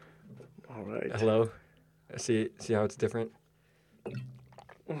All right. Hello. See how it's different?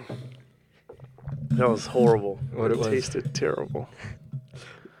 That was horrible. What it was. Tasted terrible.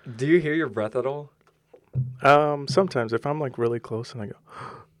 Do you hear your breath at all? Sometimes if I'm like really close and I go,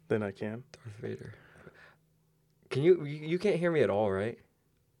 then I can. Darth Vader. Can you can't hear me at all, right?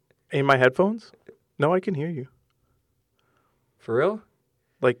 In my headphones? No, I can hear you. For real?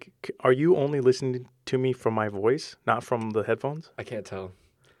 Like, are you only listening to me from my voice, not from the headphones? I can't tell.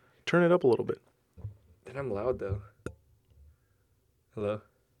 Turn it up a little bit. Then I'm loud though. Hello?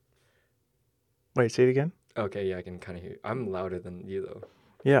 Wait, say it again. Okay, yeah, I can kind of hear you. I'm louder than you though.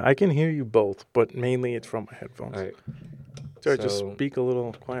 Yeah, I can hear you both, but mainly it's from my headphones. All right. Sorry, just So- speak a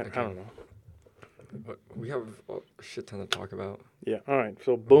little quiet. Okay. I don't know. We have a shit ton to talk about. Yeah, all right.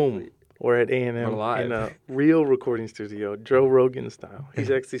 So, boom. Hopefully- We're at A&M We're live. in a real recording studio, Joe Rogan style. He's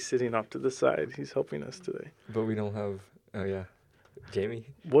actually sitting off to the side. He's helping us today. But we don't have. Oh yeah, Jamie.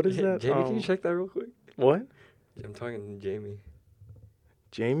 What is that? Jamie, can you check that real quick? What? I'm talking to Jamie.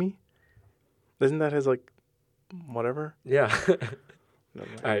 Jamie? Isn't that his, like, whatever? Yeah. Never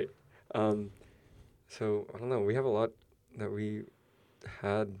mind. All right. So I don't know. We have a lot that we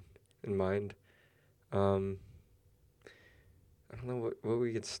had in mind. I don't know what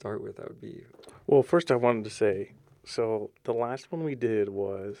we could start with. That would be. Well, first I wanted to say, so the last one we did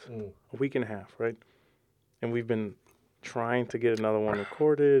was a week and a half, right? And we've been trying to get another one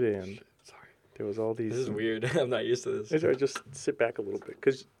recorded, and Sorry. there was all these... This is weird. I'm not used to this. It's all right, just sit back a little bit.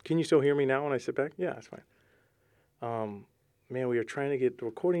 Because can you still hear me now when I sit back? Yeah, that's fine. Man, we were trying to get the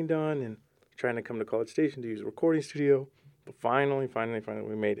recording done and trying to come to College Station to use a recording studio. But finally,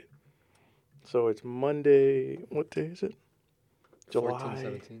 we made it. So it's Monday. What day is it? 14, July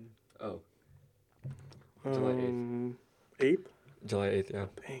 17. Oh. July 8th. 8th? July 8th, yeah.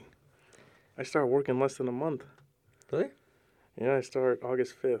 Dang. I start working less than a month. Really? Yeah, I start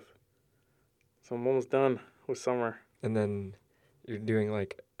August 5th. So I'm almost done with summer. And then you're doing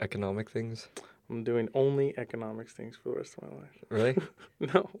like economic things? I'm doing only economics things for the rest of my life. Really?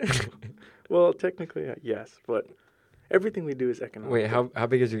 No. Well, technically, yes, but everything we do is economic. Wait, how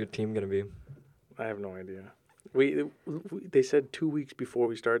big is your team going to be? I have no idea. They said 2 weeks before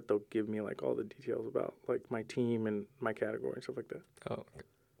we start, they'll give me like all the details about like my team and my category and stuff like that. Oh, okay.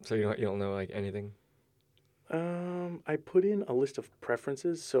 So you don't know like anything? I put in a list of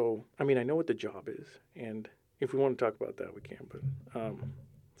preferences, so I mean I know what the job is, and if we want to talk about that, we can. But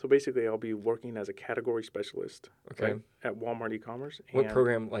so basically, I'll be working as a category specialist Okay. right, at Walmart e-commerce. What and,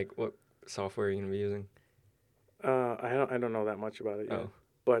 program, like what software are you going to be using? I don't know that much about it yet. Oh.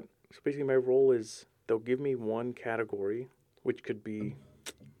 But so basically, my role is they'll give me one category, which could be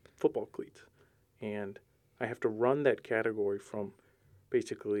football cleats, and I have to run that category from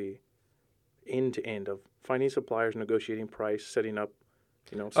basically end to end of finding suppliers, negotiating price, setting up,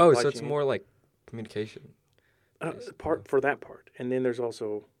 Oh, supply so it's chain. more like communication. Part for that part, and then there's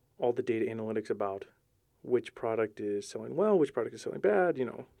also all the data analytics about which product is selling well, which product is selling bad,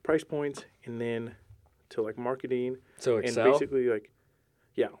 price points, and then to like marketing. So And Excel? basically, like,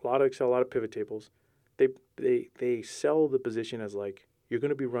 yeah, a lot of Excel, a lot of pivot tables. They sell the position as like you're going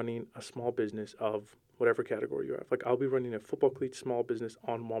to be running a small business of whatever category you have. Like I'll be running a football cleat small business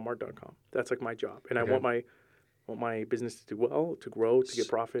on Walmart.com. That's like my job, and Okay. I want my business to do well, to grow, to get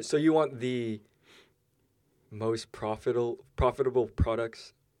profit. So you want the most profitable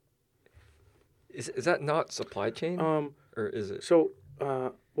products? Is that not supply chain? Or is it So,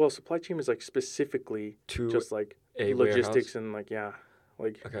 well, supply chain is like specifically to just like a logistics warehouse? and like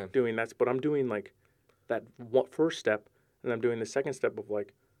like Okay. doing that. But I'm doing like that first step, and I'm doing the second step of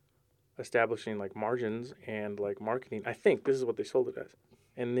like establishing like margins and like marketing. I think this is what they sold it as,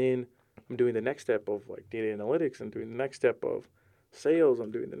 and then I'm doing the next step of like data analytics. I'm doing the next step of sales.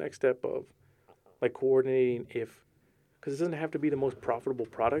 I'm doing the next step of like coordinating because it doesn't have to be the most profitable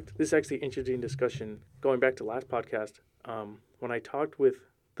product. This is actually an interesting discussion. Going back to last podcast, when I talked with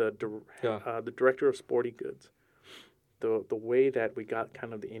the director of sporting goods, the way that we got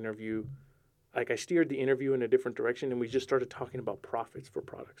kind of the interview, like I steered the interview in a different direction, and we just started talking about profits for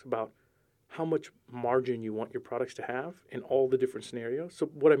products, about how much margin you want your products to have in all the different scenarios. So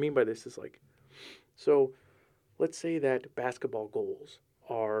what I mean by this is like, so let's say that basketball goals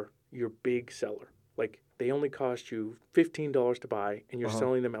are your big seller. Like they only cost you $15 to buy, and you're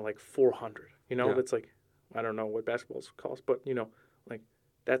selling them at like $400. Yeah. That's like, I don't know what basketballs cost, but like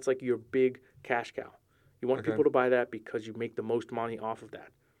that's like your big cash cow. You want Okay. people to buy that because you make the most money off of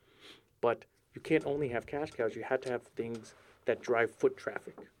that. But you can't only have cash cows. You have to have things that drive foot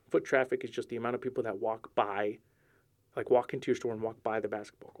traffic. Foot traffic is just the amount of people that walk into your store and walk by the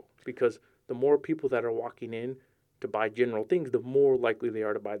basketball goal. Because the more people that are walking in, to buy general things, the more likely they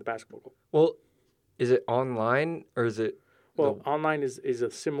are to buy the basketball goal. Well, is it online or is it? Well, online is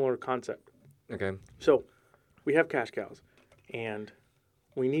a similar concept. Okay. So we have cash cows, and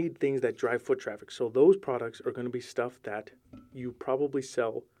we need things that drive foot traffic. So those products are going to be stuff that you probably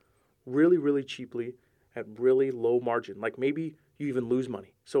sell really, really cheaply at really low margin. Like maybe you even lose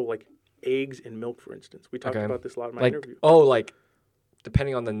money. So like eggs and milk, for instance. We talked about this a lot in my interview. Oh, like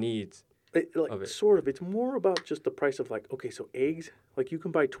depending on the needs. Sort of. It's more about just the price of like, okay, so eggs, like you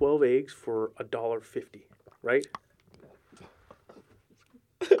can buy 12 eggs for $1.50, right?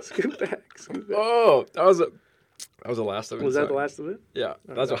 Scoot back. Oh, that was the last of it. Was that the last of it? Yeah,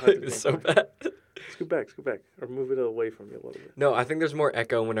 that's why it was so bad. Scoot back, or move it away from you a little bit. No, I think there's more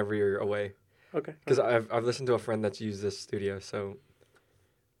echo whenever you're away. Okay. Because I've listened to a friend that's used this studio, so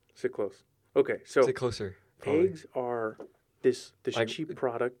sit close. Okay, so sit closer. Probably. Eggs are this like, cheap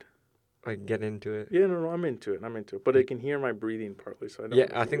product. Like get into it. Yeah, no, I'm into it. But it can hear my breathing partly, so I don't. Yeah,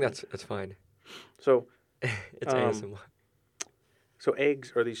 I think that's fine. So it's ASMR. So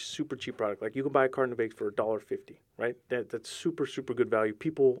eggs are these super cheap products. Like you can buy a carton of eggs for $1.50, right? That's super, super good value.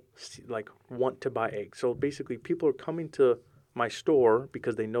 People want to buy eggs. So basically, people are coming to my store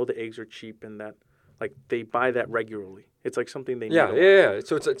because they know the eggs are cheap and that like they buy that regularly. It's like something they need. Yeah.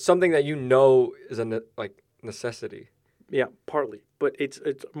 So it's something that you know is a necessity. Yeah, partly, but it's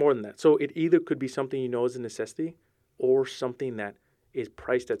more than that. So it either could be something you know is a necessity, or something that is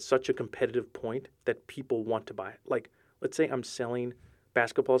priced at such a competitive point that people want to buy it. Like, let's say I'm selling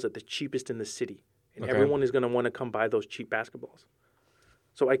basketballs at the cheapest in the city, and everyone is going to want to come buy those cheap basketballs.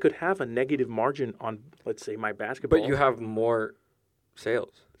 So I could have a negative margin on, let's say, my basketball. But you have more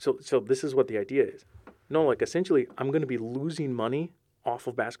sales. So this is what the idea is. No, like essentially, I'm going to be losing money off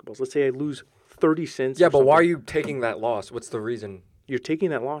of basketballs. Let's say I lose 30 cents. Yeah, but why are you taking that loss? What's the reason? You're taking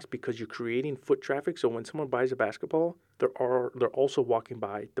that loss because you're creating foot traffic. So when someone buys a basketball, they're also walking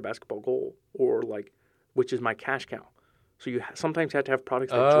by the basketball goal, or like, which is my cash cow. So you sometimes have to have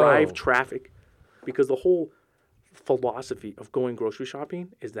products that drive traffic, because the whole philosophy of going grocery shopping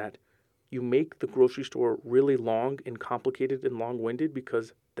is that you make the grocery store really long and complicated and long-winded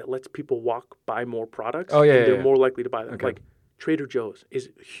because that lets people walk by more products. And they're more likely to buy them. Okay. Like Trader Joe's is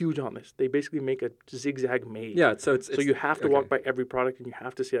huge on this. They basically make a zigzag maze. Yeah, so you have to walk by every product and you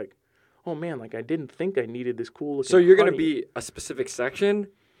have to say like, oh man, like I didn't think I needed this cool looking. So you're going to be a specific section?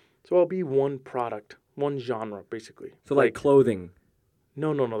 So I'll be one product, one genre basically. So like clothing.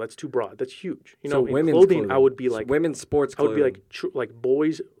 No, that's too broad. That's huge. You so know, women's clothing, I would be like women's sports clothing. I would be like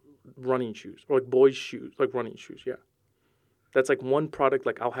boys running shoes, or like boys shoes, like running shoes. Yeah, that's like one product.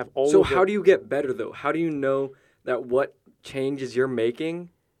 Like I'll have all. So how do you get better though? How do you know that what changes you're making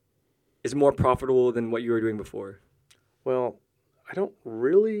is more profitable than what you were doing before? Well, I don't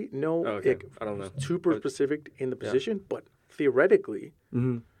really know. I don't know. Super specific in the position, but theoretically,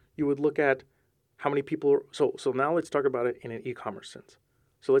 you would look at how many people are. So now let's talk about it in an e-commerce sense.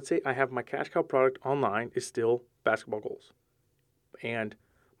 So let's say I have my cash cow product online is still basketball goals, and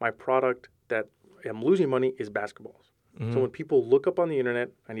my product that I'm losing money is basketballs. So when people look up on the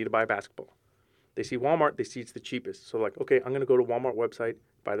internet, I need to buy a basketball. They see Walmart, they see it's the cheapest. So like, okay, I'm going to go to Walmart website,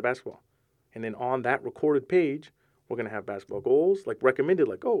 buy the basketball. And then on that recorded page, we're going to have basketball goals, like recommended,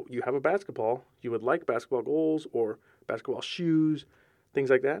 like, oh, you have a basketball, you would like basketball goals or basketball shoes, things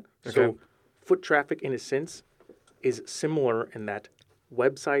like that. Okay. So foot traffic, in a sense, is similar in that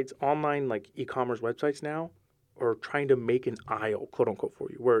websites, online like e-commerce websites now, are trying to make an aisle, quote unquote, for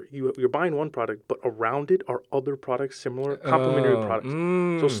you, where you're buying one product, but around it are other products, similar, complementary products.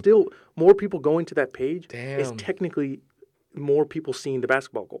 So still, more people going to that page is technically more people seeing the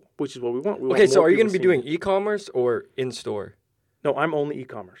basketball goal, which is what we want. Okay, so are you going to be doing e-commerce or in-store? No, I'm only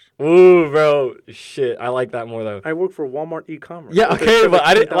e-commerce. Ooh, bro, shit, I like that more though. I work for Walmart e-commerce. Yeah, okay, but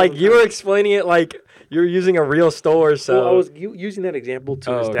I didn't like you were explaining it like you're using a real store. So well, I was using that example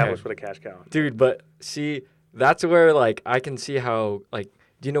to establish what a cash cow is. Dude, but see. That's where, like, I can see how, like,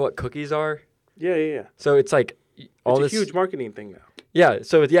 do you know what cookies are? Yeah. So it's like it's a huge marketing thing now. Yeah.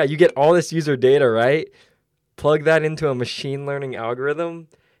 So, you get all this user data, right? Plug that into a machine learning algorithm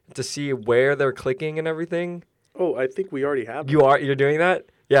to see where they're clicking and everything. Oh, I think we already have that. You're doing that?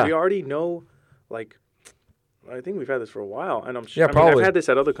 Yeah. We already know, like, I think we've had this for a while. And I'm sure, yeah, probably. I've had this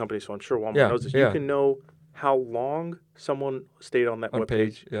at other companies, so I'm sure Walmart knows this. You can know how long someone stayed on that web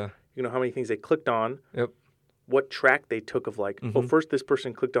page. Yeah. You know how many things they clicked on. Yep. What track they took of like, well, first this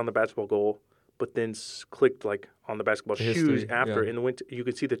person clicked on the basketball goal, but then clicked like on the basketball shoes after, and you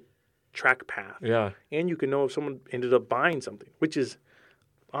could see the track path. Yeah. And you can know if someone ended up buying something, which is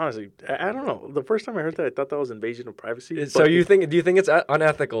honestly, I don't know. The first time I heard that, I thought that was invasion of privacy. So do you think it's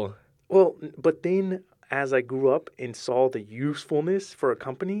unethical? Well, but then as I grew up and saw the usefulness for a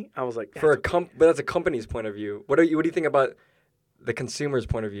company, I was like, but that's a company's point of view. What do you think about the consumer's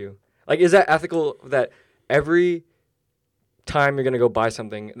point of view? Like, is that ethical that every time you're gonna go buy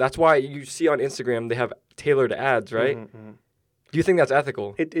something, that's why you see on Instagram they have tailored ads, right? Mm-hmm. Do you think that's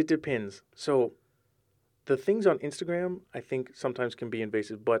ethical? It depends. So the things on Instagram, I think sometimes can be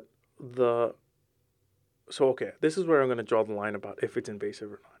invasive, but okay, this is where I'm going to draw the line about if it's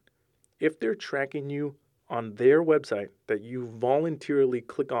invasive or not. If they're tracking you on their website that you voluntarily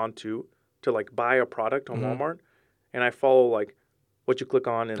click onto to like buy a product on Walmart, and I follow like what you click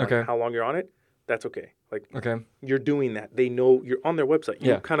on and like how long you're on it, that's okay. Like you're doing that. They know you're on their website.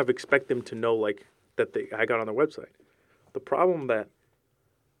 You kind of expect them to know like that I got on their website. The problem that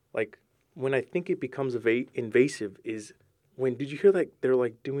like when I think it becomes invasive is when did you hear like they're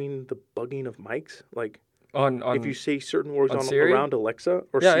like doing the bugging of mics like on if you say certain words Siri? around Alexa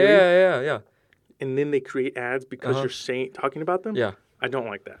or Siri, yeah, and then they create ads because you're talking about them. Yeah, I don't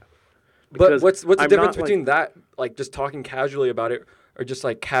like that. But what's the difference between that, like just talking casually about it, or just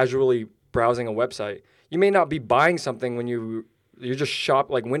like casually browsing a website? You may not be buying something when you're just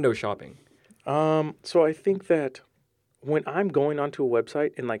window shopping. So I think that when I'm going onto a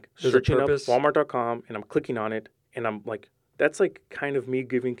website and like searching up Walmart.com and I'm clicking on it and I'm like, that's like kind of me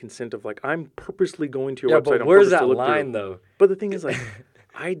giving consent of like I'm purposely going to your website. But where's that line though? But the thing is like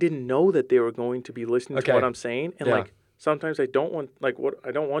I didn't know that they were going to be listening to what I'm saying, and like sometimes I don't want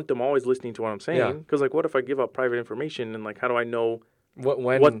I don't want them always listening to what I'm saying because like what if I give out private information and like how do I know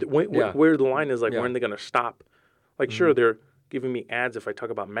where the line is like when they're gonna stop? Like sure they're giving me ads if I talk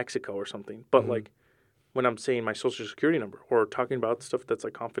about Mexico or something, but like when I'm saying my social security number or talking about stuff that's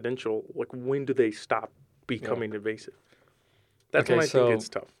like confidential, like when do they stop becoming invasive? That's when I think it's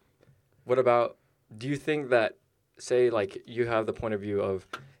tough. What about, do you think that, say, like, you have the point of view of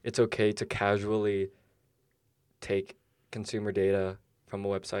it's okay to casually take consumer data from a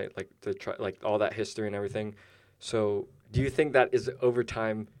website, like to try, like all that history and everything. So do you think that is over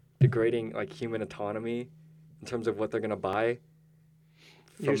time degrading like human autonomy in terms of what they're gonna buy?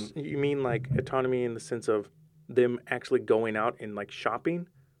 You mean like autonomy in the sense of them actually going out and like shopping?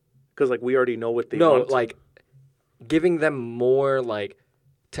 Because like we already know what they want. No, like giving them more like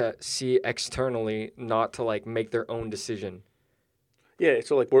to see externally, not to like make their own decision. Yeah,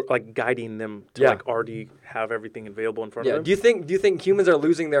 so like we're like guiding them to like already have everything available in front of them. Do you think humans are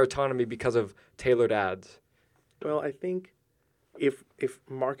losing their autonomy because of tailored ads? Well, I think if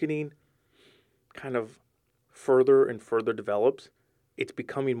marketing kind of further and further develops, it's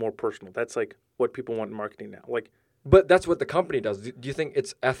becoming more personal. That's like what people want in marketing now. Like, but that's what the company does. Do you think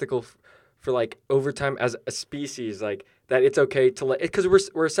it's ethical for like over time as a species, like that it's okay to let it, because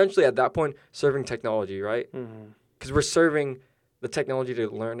we're essentially at that point serving technology, right? Because we're serving the technology to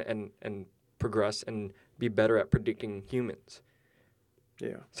learn and progress and be better at predicting humans.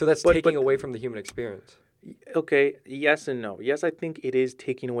 Yeah. So that's taking away from the human experience. Okay, yes and no. Yes, I think it is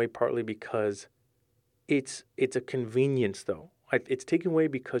taking away partly because it's a convenience, though. It's taken away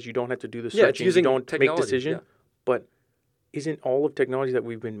because you don't have to do the searching, you don't make decision. But isn't all of technology that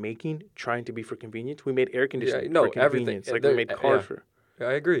we've been making trying to be for convenience? We made air conditioning for convenience. Everything. Like we made cars for. Yeah,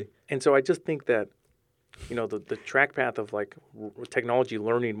 I agree. And so I just think that, you know, the track path of like technology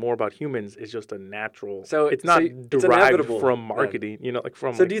learning more about humans is just a natural. So it's not derived from marketing, you know, like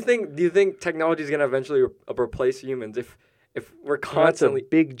from. So do you think technology is going to eventually replace humans if we're constantly? That's a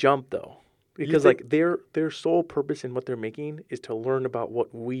big jump though, because like their sole purpose in what they're making is to learn about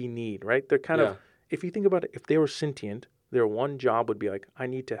what we need, right? They're kind of, if you think about it, if they were sentient, their one job would be like, I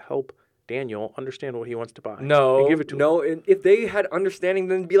need to help Daniel understand what he wants to buy. No, and give it to him. And if they had understanding,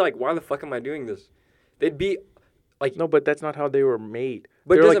 then be like, why the fuck am I doing this? They'd be like... No, but that's not how they were made.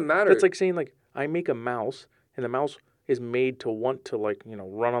 But it doesn't matter. That's like saying, like, I make a mouse, and the mouse is made to want to, like, you know,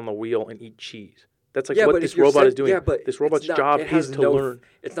 run on the wheel and eat cheese. That's like what this robot is doing. Yeah, but this robot's job is to learn.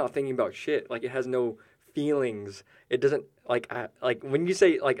 It's not thinking about shit. Like, it has no feelings. It doesn't, like when you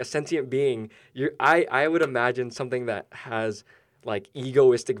say, like, a sentient being, I would imagine something that has, like,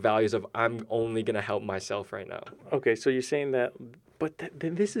 egoistic values of, I'm only going to help myself right now. Okay, so you're saying that... But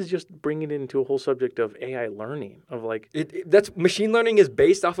then this is just bringing it into a whole subject of AI learning, of like... That's machine learning is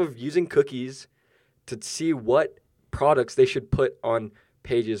based off of using cookies to see what products they should put on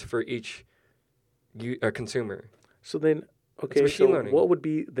pages for each consumer. So then, okay, so learning. What would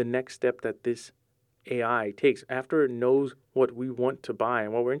be the next step that this AI takes? After it knows what we want to buy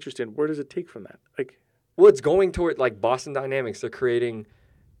and what we're interested in, where does it take from that? Like, well, it's going toward, like, Boston Dynamics. They're creating,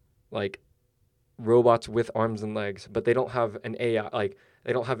 like... robots with arms and legs, but they don't have an AI, like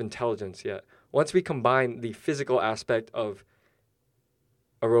they don't have intelligence yet. Once we combine the physical aspect of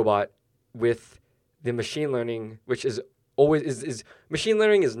a robot with the machine learning, which is always is machine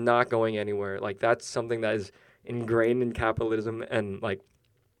learning is not going anywhere. Like that's something that is ingrained in capitalism, and like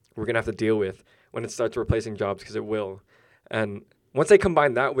we're gonna have to deal with when it starts replacing jobs because it will. And once they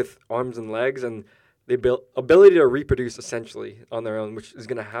combine that with arms and legs and the ability to reproduce essentially on their own, which is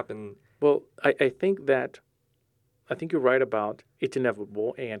gonna happen. Well, I think you're right about it's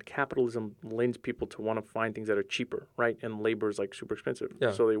inevitable, and capitalism lends people to want to find things that are cheaper, right? And labor is like super expensive,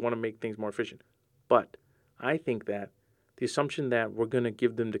 Yeah. so they want to make things more efficient. But I think that the assumption that we're going to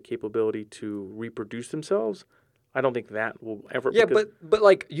give them the capability to reproduce themselves, I don't think that will ever. Yeah, because, but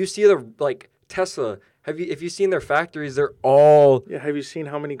like you see the like Tesla. If you've seen their factories, they're all yeah, have you seen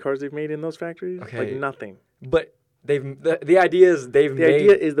how many cars they've made in those factories? Okay. Like nothing. but the idea is they've The made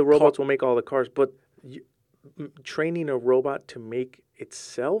idea is the robots will make all the cars, but training a robot to make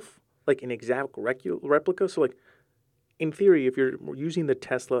itself like an exact replica. So, like in theory, if you're using the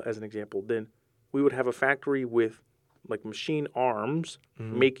Tesla as an example, then we would have a factory with like machine arms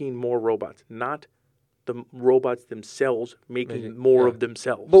making more robots, not the robots themselves making more of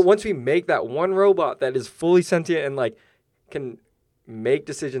themselves. But once we make that one robot that is fully sentient and like can make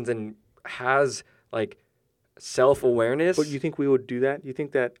decisions and has like self-awareness. But you think we would do that? You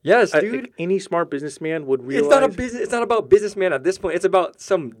think that Yes, dude. any smart businessman would realize It's not a business. It's not about businessman at this point. It's about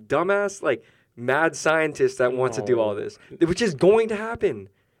some dumbass like mad scientist that wants to do all this, which is going to happen.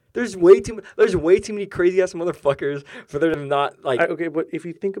 There's way too many crazy ass motherfuckers for there to not like. Okay, but if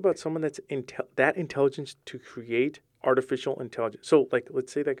you think about someone that's that intelligence to create artificial intelligence, so like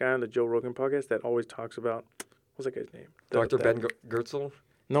let's say that guy on the Joe Rogan podcast that always talks about what's that guy's name? Dr. Ben Gertzel.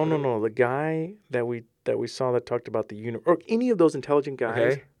 No. The guy that we saw that talked about the universe, or any of those intelligent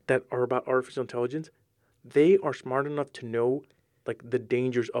guys that are about artificial intelligence, they are smart enough to know like the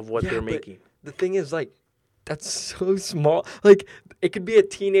dangers of what they're making. The thing is, like, that's so small. Like, it could be a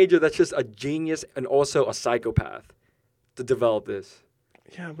teenager that's just a genius and also a psychopath to develop this.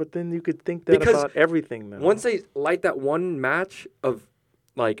 Yeah, but then you could think that Because about everything, though. Once they light that one match of,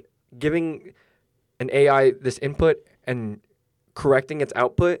 like, giving an AI this input and correcting its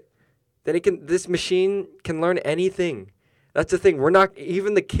output, then this machine can learn anything. That's the thing.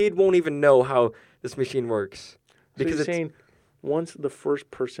 Even the kid won't even know how this machine works. So you're saying once the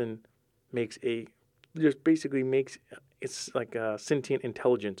first person just basically makes it's like a sentient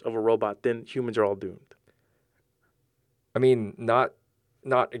intelligence of a robot, then humans are all doomed. I mean, not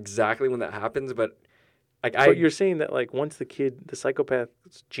exactly when that happens, but like But you're saying that like once the psychopath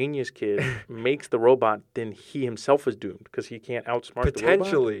genius kid makes the robot, then he himself is doomed because he can't outsmart the robot.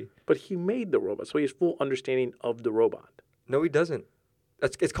 potentially. But he made the robot, so he has full understanding of the robot. No, he doesn't.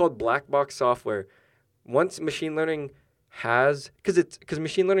 It's called black box software. Once machine learning because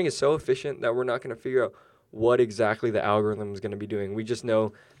machine learning is so efficient that we're not going to figure out what exactly the algorithm is going to be doing. We just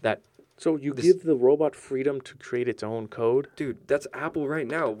know that. So you give the robot freedom to create its own code? Dude, that's Apple right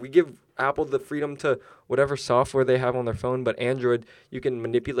now. We give Apple the freedom to whatever software they have on their phone, but Android, you can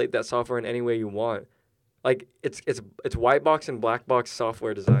manipulate that software in any way you want. Like it's white box and black box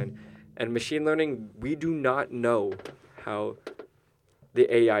software design. And machine learning, we do not know how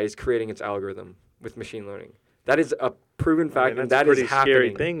the AI is creating its algorithm with machine learning. That is a proven fact, and that is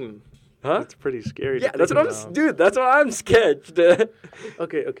happening. That's a pretty scary thing. Huh? That's pretty scary. Yeah, that's what dude. That's what I'm scared.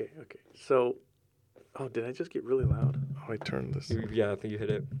 Okay. So, did I just get really loud? Oh, I turned this. Yeah, I think you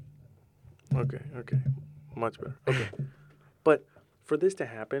hit it. Okay. Much better. Okay. But for this to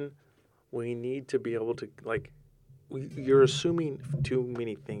happen, we need to be able to, like, you're assuming too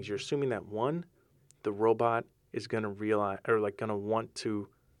many things. You're assuming that, one, the robot is going to realize, or, like, going to want to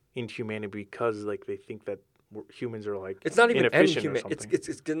end humanity because, like, they think that humans are, like, it's not even inefficient human. or something.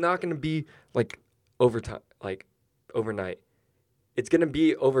 It's not going to be, like, overnight. It's going to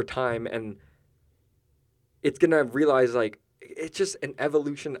be over time, and it's going to realize, like, it's just an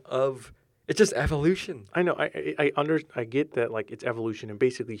evolution of... It's just evolution. I know. I get that, like, it's evolution, and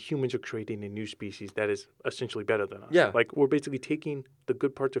basically humans are creating a new species that is essentially better than us. Yeah. Like, we're basically taking the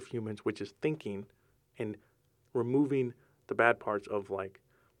good parts of humans, which is thinking, and removing the bad parts of, like,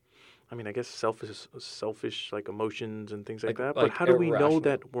 I mean, I guess selfish like emotions and things like that. But how do we know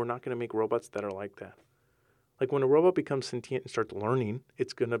that we're not going to make robots that are like that? Like when a robot becomes sentient and starts learning,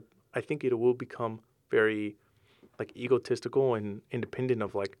 I think it will become very like egotistical and independent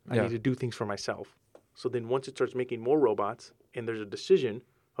of like, I need to do things for myself. So then once it starts making more robots and there's a decision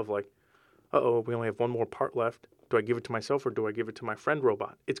of like, we only have one more part left. Do I give it to myself or do I give it to my friend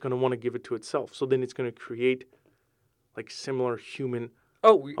robot? It's going to want to give it to itself. So then it's going to create like similar human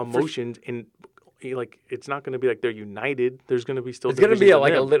emotions like it's not going to be like they're united. There's going to be still. It's gonna be divisions in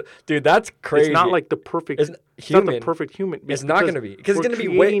like a them. little. Dude, that's crazy. It's not like the perfect. It's It's not the human. perfect human. It's not gonna be, because it's we're gonna be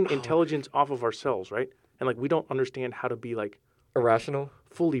way creating intelligence off of ourselves, right? And like we don't understand how to be like irrational.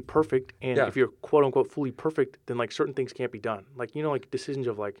 fully perfect. And Yeah. if you're quote unquote fully perfect, then like certain things can't be done. Like like decisions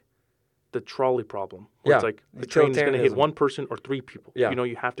of like the trolley problem. Where it's Yeah, like the the train's going to hit utilitarianism. one person or three people. Yeah.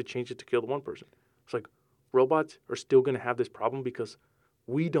 You have to change it to kill the one person. It's like robots are still going to have this problem because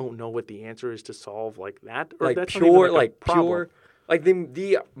we don't know what the answer is to solve like that. Or Like that's not even, pure, a like problem. pure, like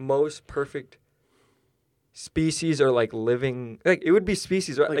the most perfect species or like living. Like it would be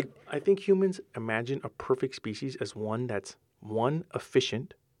species, right? Like I think humans imagine a perfect species as one that's one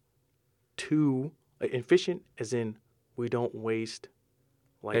efficient, two efficient as in we don't waste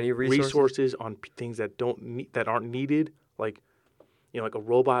like Any resources? on things that that aren't needed. Like like a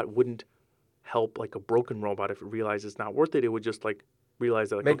robot wouldn't help like a broken robot if it realizes it's not worth it. It would just like realize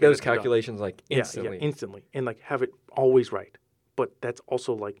that like, make okay, those that's done. calculations like Yeah, instantly. yeah, instantly, and like have it always right. But that's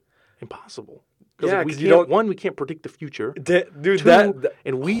also like impossible. Yeah, like, we 'cause you can't. don't- One, we can't predict the future. Dude, Two, that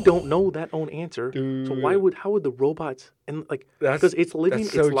and we don't know that own answer. So how would the robots and like that's because it's living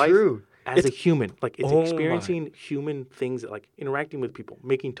that's its so life true. as a human, like it's Oh my. experiencing human things, like interacting with people,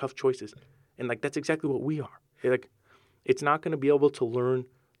 making tough choices, and like that's exactly what we are. It's not going to be able to learn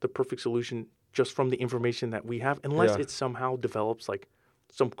the perfect solution just from the information that we have, unless Yeah. it somehow develops like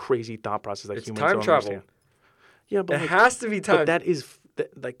some crazy thought process that It's humans time don't travel. understand. Yeah, but It like, has to be time. but that is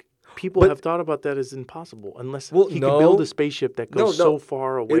like people But- have thought about that as impossible unless Well, he no. can build a spaceship that goes No, so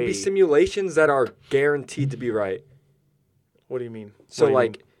far away. It'd be simulations that are guaranteed to be right. What do you mean? So What do you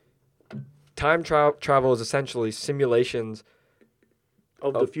like, time travel is essentially simulations.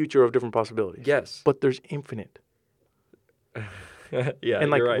 mean? Of the future of different possibilities. Yes. But there's infinite. Yeah. And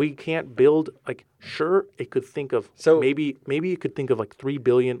like you're right. we can't build like sure it could think of So- maybe it could think of like 3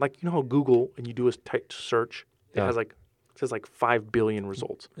 billion, like how Google and you do a type search it Yeah. has like it says like 5 billion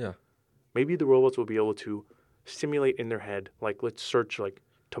results. Yeah. Maybe the robots will be able to simulate in their head like let's search like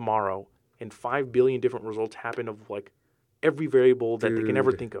tomorrow and 5 billion different results happen of like every variable that they can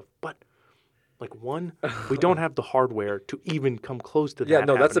ever Dude. think of. But like one, we don't have the hardware to even come close to that. Yeah.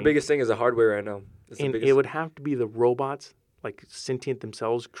 No, that's the happening. biggest thing is the hardware right now. That's the And biggest. it would have to be the robots, like sentient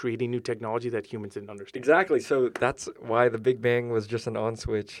themselves, creating new technology that humans didn't understand. Exactly. So that's why the Big Bang was just an on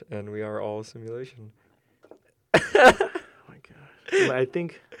switch, and we are all a simulation. Oh my gosh. I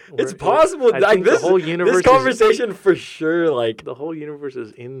think It's possible. I Like think this, the whole universe this conversation for sure. Like, the whole universe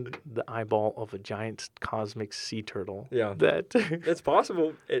is in the eyeball of a giant cosmic sea turtle. Yeah. That it's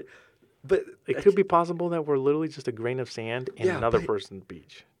possible. But it could be possible that we're literally just a grain of sand in Yeah, another but- person's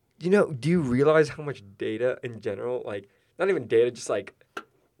beach. do you realize how much data in general, like not even data, just like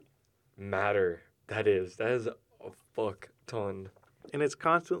matter that is? That is a fuck ton. And it's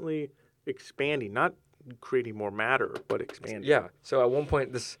constantly expanding, not creating more matter, but expanding. Yeah. So at one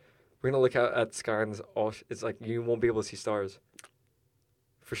point, we're gonna look out at the sky and it's like you won't be able to see stars.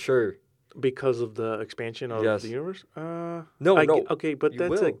 For sure. Because of the expansion of Yes. the universe? No, Okay, but you that's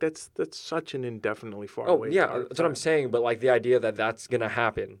will. like that's such an indefinitely far Oh away. yeah, part of that's what I'm time. saying. But like the idea that that's gonna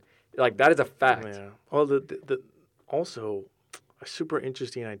happen, like that is a fact. Yeah. Well, the also a super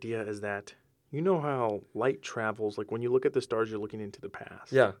interesting idea is that you know how light travels. Like when you look at the stars, you're looking into the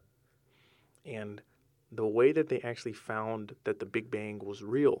past. Yeah. And the way that they actually found that the Big Bang was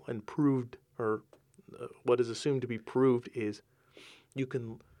real and proved, or what is assumed to be proved, is you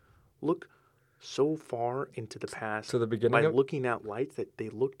can look so far into the past To the beginning by of- looking at lights that they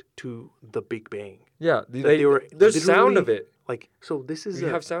looked to the Big Bang. Yeah. they were there's sound of literally- it. Like so, this is You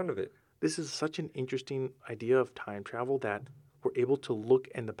have sound of it. this is such an interesting idea of time travel that we're able to look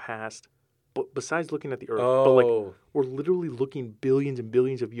in the past, but besides looking at the Earth, but like Oh. we're literally looking billions and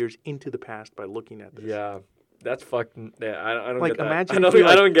billions of years into the past by looking at this. Yeah. That's fucking. Yeah, I don't Like, get that. imagine I if don't, you, I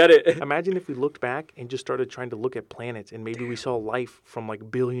like- don't get it. Imagine if we looked back and just started trying to look at planets, and maybe we saw life from like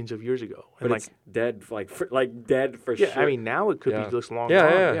billions of years ago. And But like, it's dead, like dead for yeah, sure. I mean, now it could Yeah. be this long.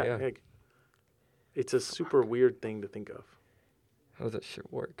 Yeah, gone. yeah. Like, it's a super weird thing to think of. How does that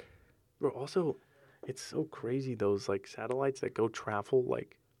shit work? Bro, also, it's so crazy those like satellites that go travel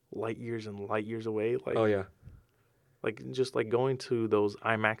like light years and light years away. Like, Oh yeah. like just like going to those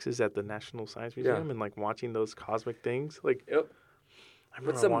IMAXs at the National Science Yeah. Museum and like watching those cosmic things. Like, Yep. I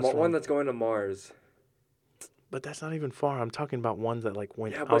remember What's I the watched one that's going to Mars? but that's not even far. I'm talking about ones that like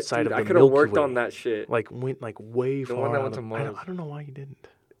went Yeah, but outside dude, of I the could have Milky worked Way. on that shit. Like went like way The far. one that out went of- to I Mars. don't know why you didn't.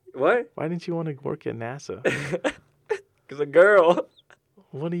 What? Why didn't you want to work at NASA? Because a girl.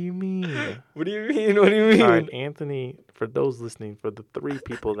 What do you mean? What do you mean? What do you mean? All right, Anthony, for those listening, for the 3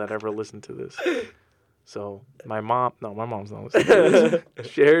 people that ever listen to this. So my mom's not listening to this.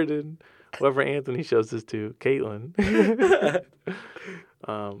 Sheridan whoever Anthony shows this to, Caitlin.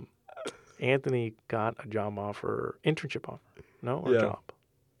 Anthony got a job offer, internship offer. No, or Yeah. job,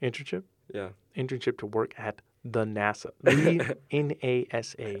 internship, Yeah. internship to work at the NASA, the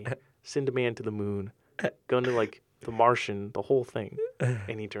NASA, send a man to the moon, going to like the Martian, the whole thing,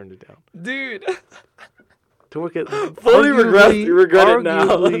 and he turned it down. Dude. To work at Fully regret it now.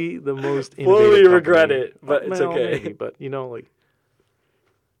 arguably the most Fully innovative regret company. it, but it's Well, okay. maybe, but like,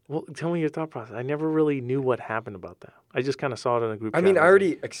 well, tell me your thought process. I never really knew what happened about that. I just kind of saw it in a group. I chat. mean, I was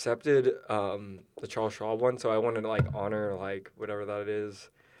already accepted the Charles Schwab one, so I wanted to like honor like whatever that is.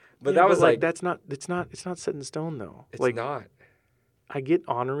 But Yeah, that was like that's not. It's not set in stone though. it's like not. I get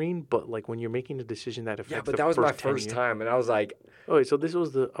honoring, but like when you're making a decision that affects Yeah, but the that was my first 10 first years- time, and I was like, Oh, wait, so this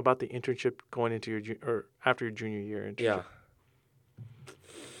was about the internship going into your or after your junior year internship.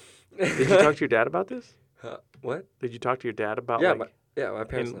 yeah. Did you talk to your dad about this? What? Did you talk to your dad about Yeah, like? my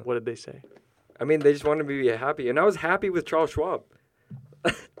parents. And Know. what did they say? I mean, they just wanted me to be happy, and I was happy with Charles Schwab.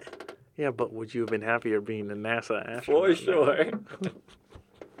 Yeah, but would you have been happier being a NASA astronaut? For sure.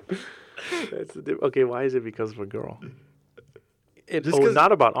 That's okay. Why is it because of a girl? Just 'cause-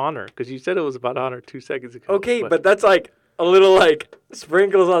 Not about honor, because you said it was about honor 2 seconds ago. Okay, but that's like a little like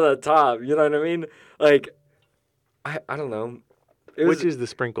sprinkles on the top. You know what I mean? Like, I don't know. It was which is the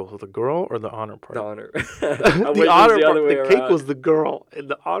sprinkle, the girl or the honor part? the honor. The honor part, the cake was the girl, and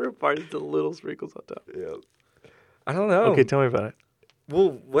the honor part is the little sprinkles on top. Yeah. I don't know. Okay, tell me about it.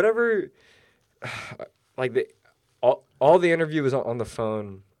 Well, whatever. Like all the interview was on the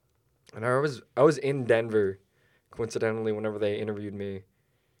phone, and I was in Denver, coincidentally, whenever they interviewed me,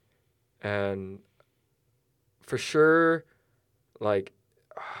 and for sure, like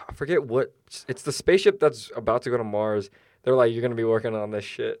I forget what it's the spaceship that's about to go to Mars. They're like, you're gonna be working on this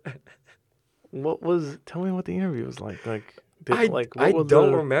shit. Tell me what the interview was like. I what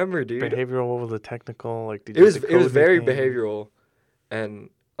don't was remember, the dude. behavioral? What was the technical? Like, did It you was have to it was code very anything? behavioral, and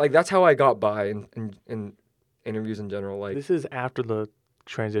like that's how I got by in interviews in general. Like, This is after the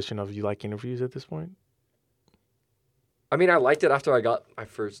transition of you like interviews at this point, I mean, I liked it after I got my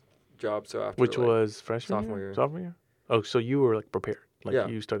first job. So after which like, was freshman sophomore year. Sophomore year. Oh, so you were like prepared, like Yeah.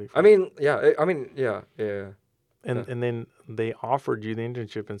 you studied. I mean, yeah. Yeah. And then they offered you the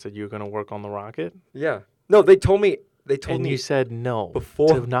internship and said you were going to work on the rocket, Yeah. No, they told me. They told and me you said no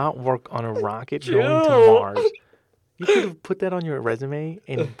before. to not work on a rocket going to Chill. Mars. You could have put that on your resume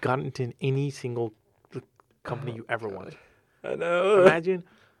and gotten into any single company you ever wanted. I know. Imagine,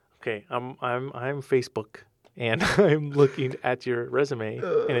 okay, I'm Facebook and I'm looking at your resume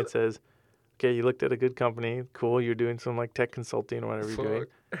and it says, okay, you looked at a good company, cool, you're doing some like tech consulting or whatever you're doing,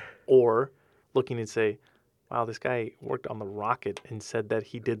 or looking and say, wow, this guy worked on the rocket and said that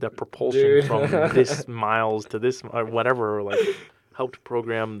he did the propulsion Dude. from this miles to this or whatever, or like helped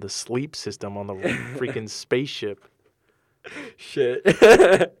program the sleep system on the freaking spaceship. Shit.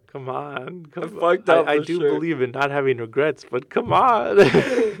 Come on. I fucked up I for do sure. believe in not having regrets, but come on.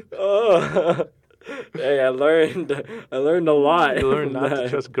 Oh. Hey, I learned a lot. You learned from not to that.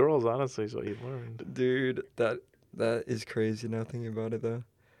 trust girls, honestly, is what you learned. Dude, that is crazy now thinking about it though.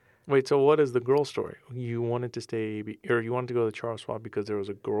 Wait, so what is the girl story? You wanted to or you wanted to go to Charles Schwab because there was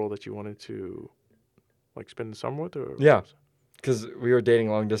a girl that you wanted to, like, spend the summer with? Or Yeah. Because we were dating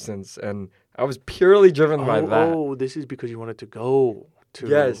long distance, and I was purely driven by that. Oh, this is because you wanted to go to.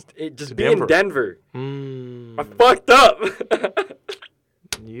 Yes, it just to being Denver. Denver. Mm, I fucked up.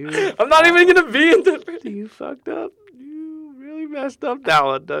 you, I'm not even gonna be in Denver. you fucked up. You really messed up that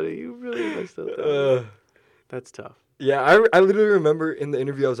one, Duddy. You really messed up that one. That's tough. Yeah, I literally remember in the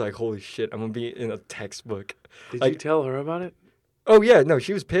interview I was like, "Holy shit, I'm gonna be in a textbook." Did Like- you tell her about it? Oh yeah, no,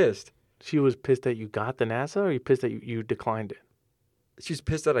 she was pissed. She was pissed that you got the NASA, or you pissed that you declined it? She was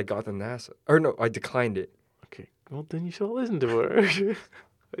pissed that I got the NASA. Or no, I declined it. Okay, well then you should listen to her.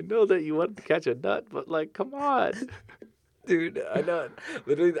 I know that you wanted to catch a nut, but like, come on. Dude, I know.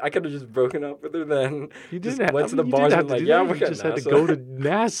 Literally, I could have just broken up with her then. You Just didn't went to the you bars didn't and have like, to do yeah, that. we're You just had to go to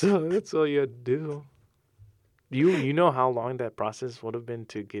NASA. That's all you had to do. You know how long that process would have been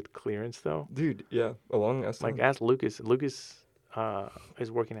to get clearance, though? Dude, yeah, a long ass time. Like, ask Lucas. Lucas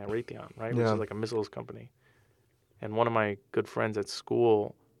is working at Raytheon, right? Which Yeah. is like a missiles company. And one of my good friends at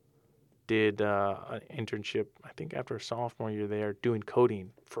school did an internship, I think after sophomore year there, doing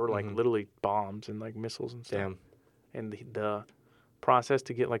coding for like Mhm. literally bombs and like missiles and stuff. Damn. And the process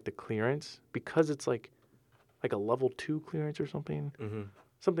to get like the clearance, because it's like a level 2 clearance or something, Mm-hmm.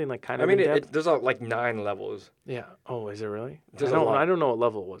 something like kind I of mean, in depth. there's like 9 levels. Yeah. Oh, is it really? There's a lot. I don't know what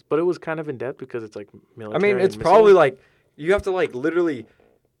level it was, but it was kind of in depth because it's like I military. mean, it's and probably missiles. like you have to like literally.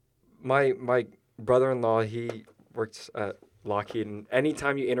 My brother-in-law, he works at Lockheed, and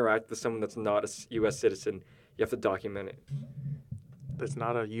anytime you interact with someone that's not a U.S. citizen, you have to document it. That's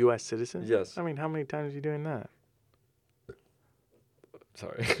not a U.S. citizen? Yes. I mean, how many times are you doing that?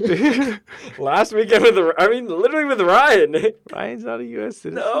 Sorry. Last weekend literally with Ryan. Ryan's not a U.S.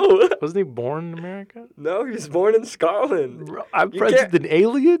 citizen? No. Wasn't he born in America? No, he was born in Scotland. Bro, I'm You friends can't- with an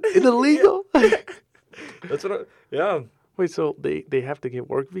alien? An illegal? That's what yeah. Wait, so they have to get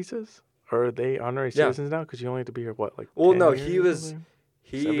work visas? Or are they honorary Yeah. citizens now? Because you only have to be here, what, like Well, 10 no, years he or was- something?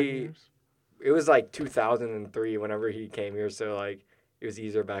 7 He, years? it was like 2003 whenever he came here, so like it was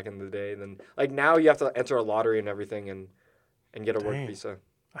easier back in the day. Then like now you have to enter a lottery and everything and get a work Dang. visa.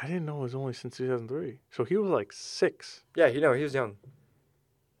 I didn't know it was only since 2003. So he was like 6. Yeah, he was young.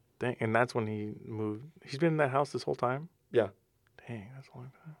 Dang, and that's when he moved. He's been in that house this whole time? Yeah. Dang, that's a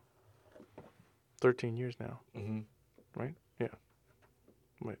long time. 13 years now. Mm-hmm.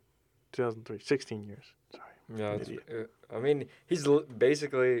 2003. 16 years. Sorry. Yeah, Idiot. I mean, he's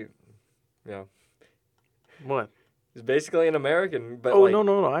basically, yeah, What? he's basically an American. But Oh, like,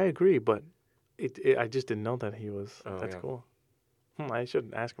 no, I agree, but I just didn't know that he was. Oh, That's yeah. cool. I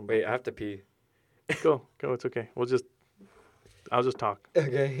shouldn't ask him. Wait, I have to pee. Go, it's okay. I'll just talk.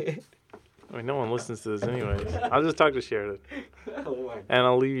 Okay. I mean, no one listens to this anyways. I'll just talk to Sheridan, Oh my. and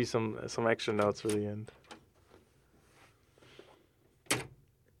I'll leave you some extra notes for the end.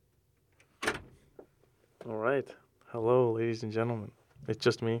 All right. Hello, ladies and gentlemen. It's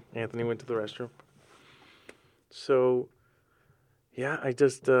just me. Anthony went to the restroom. So, yeah, I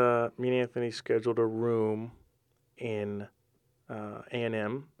just me and Anthony scheduled a room in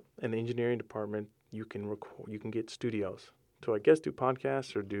A&M in the engineering department. You can record. You can get studios to, I guess, do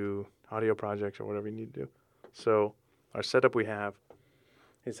podcasts or do audio projects or whatever you need to do. So our setup we have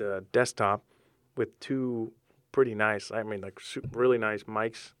is a desktop with two pretty nice, really nice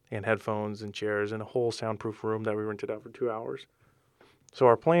mics and headphones and chairs and a whole soundproof room that we rented out for 2 hours. So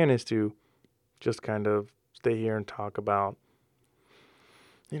our plan is to just kind of stay here and talk about,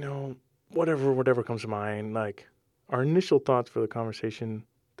 whatever comes to mind. Like, our initial thoughts for the conversation,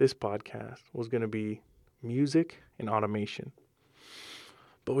 this podcast, was going to be music and automation.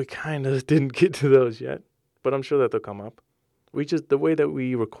 But we kind of didn't get to those yet. But I'm sure that they'll come up. The way that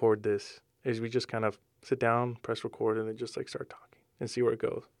we record this is we just kind of sit down, press record, and then just start talking and see where it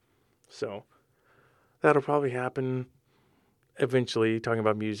goes. So that'll probably happen eventually, talking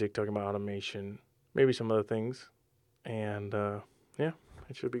about music, talking about automation, maybe some other things. And it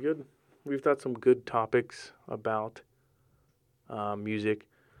should be good. We've got some good topics about music,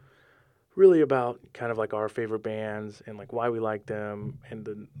 really about kind of like our favorite bands and like why we like them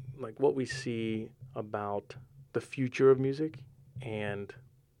and what we see about the future of music and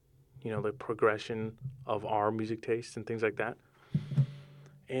the progression of our music tastes and things like that.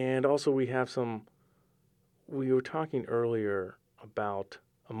 And also we were talking earlier about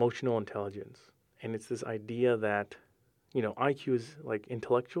emotional intelligence, and it's this idea that IQ is like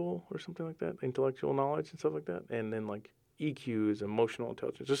intellectual or something like that, intellectual knowledge and stuff like that, and then like EQ is emotional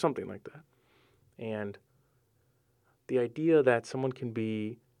intelligence or something like that. And the idea that someone can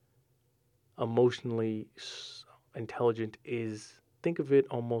be emotionally intelligent is, think of it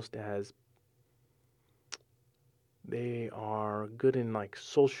almost as they are good in like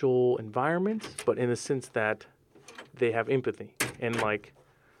social environments, but in the sense that they have empathy and like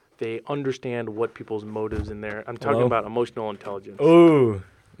they understand what people's motives in there. I'm talking Hello? about emotional intelligence. Oh,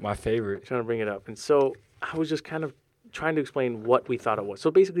 my favorite. Trying to bring it up. And so I was just kind of trying to explain what we thought it was.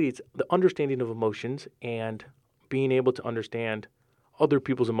 So basically it's the understanding of emotions and being able to understand other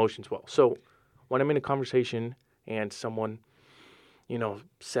people's emotions well. So when I'm in a conversation and someone,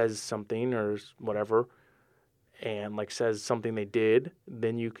 says something or whatever, and like says something they did,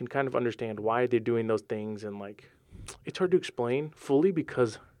 then you can kind of understand why they're doing those things. And like, it's hard to explain fully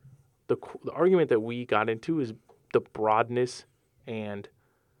because the argument that we got into is the broadness and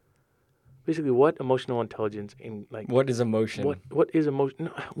basically what emotional intelligence and like What is emotion? what is emotion?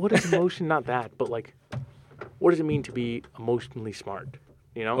 No, what is emotion? Not that, but like, what does it mean to be emotionally smart?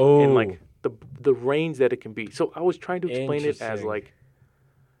 And like the range that it can be. So I was trying to explain it as Interesting. like,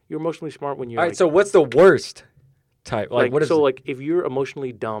 you're emotionally smart when you're All right, like, so what's the worst type? Like, what is? like if you're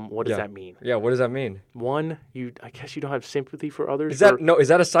emotionally dumb, what does Yeah. that mean? Yeah, what does that mean? One, I guess you don't have sympathy for others. Is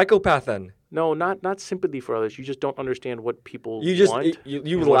that a psychopath then? No, not sympathy for others. You just don't understand what people You just want.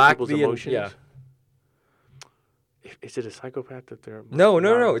 you and what lack people's the emotions. yeah. Is it a psychopath that they're No,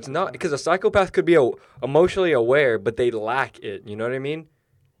 it's not, because a psychopath could be emotionally aware, but they lack it. You know what I mean?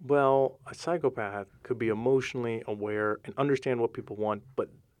 Well, a psychopath could be emotionally aware and understand what people want, but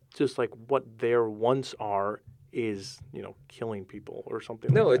just like what their wants are is, killing people or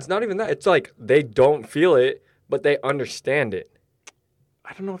something No, like it's not even that. It's like they don't feel it, but they understand it.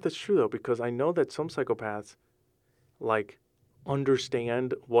 I don't know if that's true though, because I know that some psychopaths like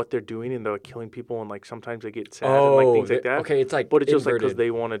understand what they're doing and they're like, killing people, and like sometimes they get sad and like things like that. Okay, it's like But it's just like because inverted.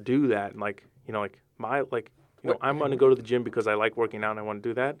 they want to do that, and like like I'm gonna go to the gym because I like working out and I want to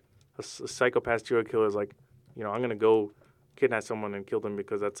do that. A psychopath serial killer is like, I'm gonna go kidnap someone and kill them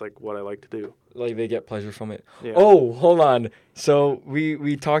because that's like what I like to do. Like they get pleasure from it. Yeah. Oh, hold on. So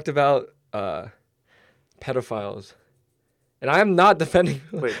we talked about pedophiles, and I'm not defending.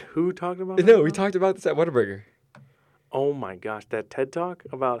 Wait, who talked about? No, that? we talked about this at Whataburger. Oh my gosh, that TED talk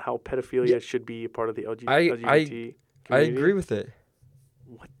about how pedophilia should be a part of the LGBT I community. agree with it.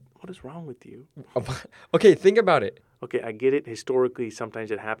 What is wrong with you? Okay, think about it. Okay, I get it. Historically, sometimes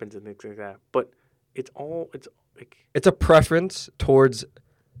it happens and things like that, but it's like. It's a preference towards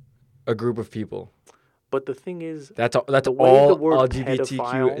a group of people. But the thing is, That's all the word LGBTQ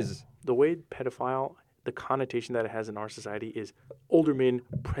pedophile, is. The way pedophile, the connotation that it has in our society is older men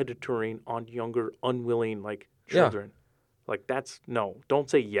predatoring on younger, unwilling children. Like don't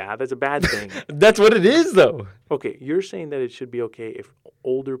say that's a bad thing. That's what it is, though. Okay, you're saying that it should be okay if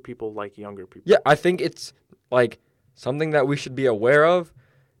older people like younger people. Yeah, I think it's like something that we should be aware of,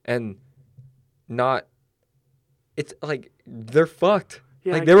 and not. It's like they're fucked.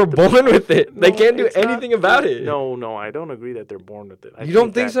 Yeah, like they were born with it. They can't do anything about it. No, I don't agree that they're born with it. You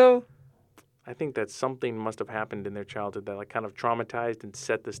don't think so? I think that something must have happened in their childhood that kind of traumatized and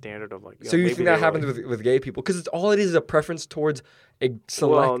set the standard of So you think that happens with gay people? Because all it is a preference towards a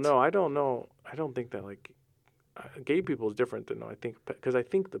select. Well, no, I don't know. I don't think that gay people is different than I think, because I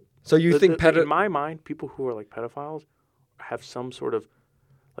think So you think in my mind, people who are like pedophiles have some sort of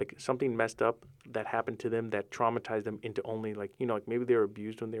something messed up that happened to them that traumatized them into only maybe they were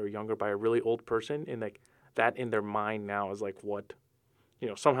abused when they were younger by a really old person, and that in their mind now is what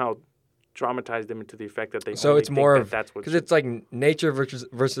somehow traumatized them into the effect that they. So only it's think more that of that's what. because it's like nature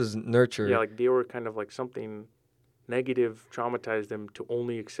versus nurture. Yeah, they were kind of something negative traumatized them to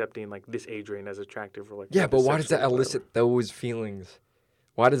only accepting this age range as attractive or Yeah, but why does that whatever. elicit those feelings?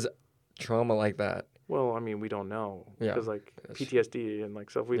 Why does trauma like that? Well, I mean, we don't know. Yeah. Because PTSD and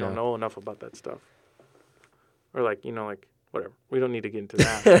stuff, we don't know enough about that stuff. Or whatever. We don't need to get into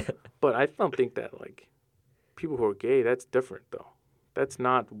that. But I don't think that people who are gay, that's different though. That's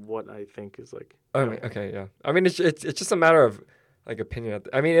not what I think is I mean, okay, yeah. I mean, it's just a matter of opinion.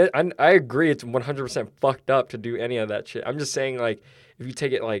 I mean, I agree. It's 100% fucked up to do any of that shit. I'm just saying if you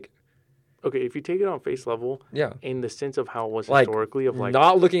take it okay, if you take it on face level, yeah, in the sense of how it was historically of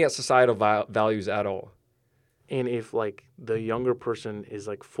not looking at societal values at all. And if the younger person is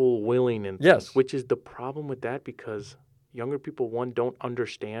full willing and yes, which is the problem with that, because younger people don't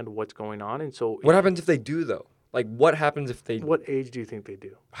understand what's going on, and so what happens if they do though? What happens if they? What age do you think they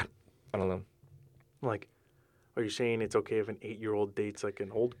do? I don't know. Are you saying it's okay if an 8-year-old dates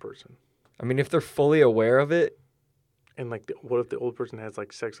an old person? I mean, if they're fully aware of it. And what if the old person has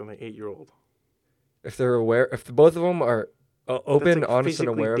sex with an 8-year-old? If they're aware, if both of them are open, honest, and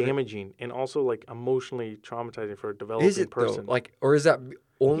aware of it. Damaging and also emotionally traumatizing for a developing is it person. Though? Or is that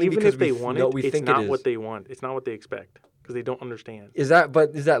only even because if they want we it's think not it is? what they want. It's not what they expect because they don't understand. Is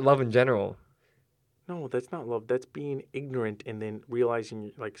that love in general? No, that's not love. That's being ignorant and then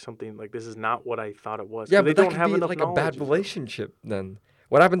realizing something this is not what I thought it was. Yeah, but they that don't could have be enough a bad knowledge. relationship then.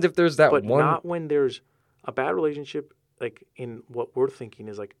 What happens if there's that but one? Not when there's a bad relationship. In what we're thinking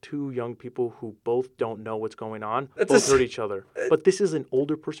is two young people who both don't know what's going on, both hurt each other. But this is an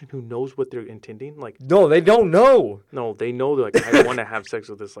older person who knows what they're intending. No, they don't know. No, they know they're I want to have sex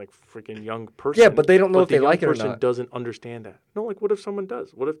with this freaking young person. Yeah, but they don't know if they like it or not. The young person doesn't understand that. No, what if someone does?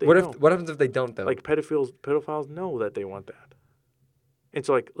 What if they know? What happens if they don't though? Pedophiles know that they want that. And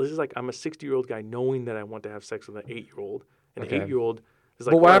so this is I'm a 60-year-old guy knowing that I want to have sex with an 8-year-old, and an 8-year-old is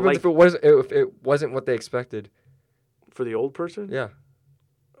But what happens if it wasn't what they expected? For the old person? Yeah.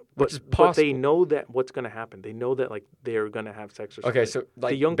 But they know that what's going to happen. They know that they're going to have sex or something. Okay, so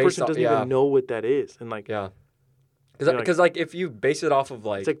the young person doesn't even know what that is, and yeah, because if you base it off of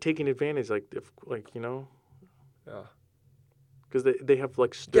it's taking advantage, yeah, because they have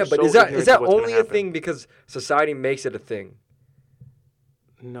yeah, but is that only a thing because society makes it a thing?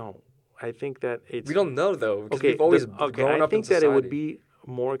 No, I think that it's. We don't know though. Because we've always grown up in society. I think that it would be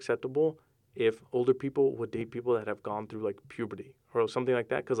more acceptable if older people would date people that have gone through puberty or something like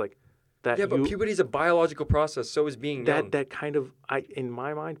that, because that. Yeah, but puberty is a biological process. So is being young. That kind of in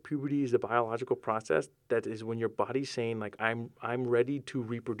my mind, puberty is a biological process that is when your body's saying I'm ready to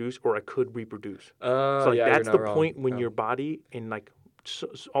reproduce or I could reproduce. So that's the point when your body and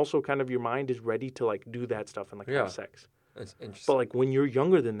also kind of your mind is ready to do that stuff and have sex. That's interesting. But when you're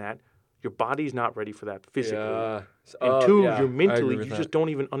younger than that, your body's not ready for that physically. Yeah. And two, yeah, you're I agree mentally, with you that. just don't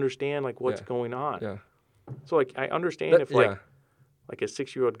even understand like what's Yeah. going on. Yeah. So like I understand if like yeah. like a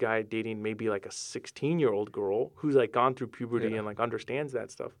 6-year-old guy dating maybe like a 16-year-old girl who's like gone through puberty Yeah. and like understands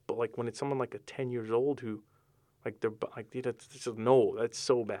that stuff. But like when it's someone like a 10 years old who like they're like that's just no, that's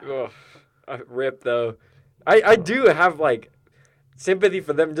so bad. Ugh, I rip though. I do have like sympathy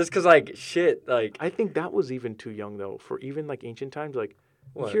for them just because like shit like I think that was even too young though for even like ancient times. Like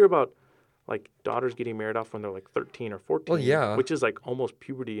you what? hear about like daughters getting married off when they're like 13 or 14. Well, yeah. Which is like almost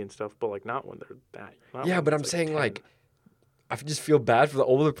puberty and stuff, but like not when they're that. Not Yeah, when but it's, I'm saying 10. like I just feel bad for the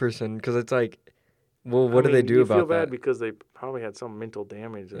older person because it's like, well, I what do they mean, do you about feel bad that? because they probably had some mental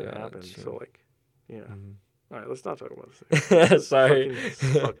damage that Yeah, happened. true. So like, yeah. Mhm. All right, let's not talk about this thing. It's Sorry.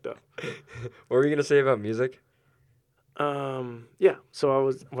 fucking fucked up. What were you gonna say about music? Yeah. So I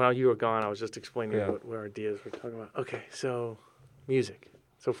was while you were gone, I was just explaining Yeah. what our ideas we're talking about. Okay, so music.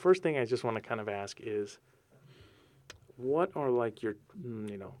 So first thing I just want to kind of ask is, what are like your,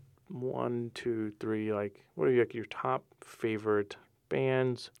 1, 2, 3, like what are your top favorite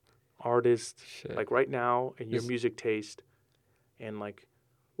bands, artists, Shit. like right now, and your This- music taste, and like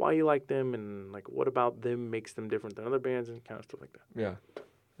why you like them, and like what about them makes them different than other bands, and kind of stuff like that. Yeah.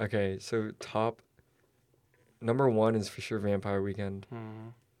 Okay, so top number 1 is for sure Vampire Weekend.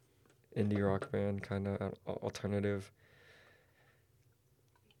 Indie rock band, kind of alternative.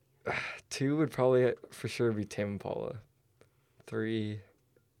 2 would probably for sure be Tame Impala. 3,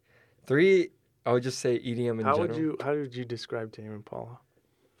 I would just say EDM in How general. how did you describe Tame Impala?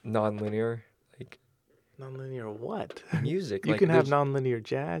 Non-linear, like Nonlinear what? music. You like can have there's- nonlinear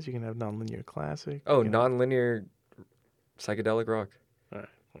jazz. You can have nonlinear classic. Oh, you can have- non-linear psychedelic rock, All right.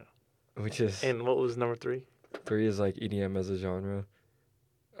 Yeah. which is And what was number 3? 3 is like EDM as a genre.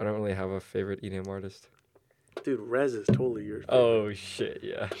 I don't really have a favorite EDM artist. Dude, Rez is totally yours. Oh shit,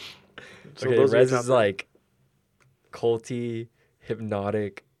 yeah. So Okay, those are your Rez top is three. like culty,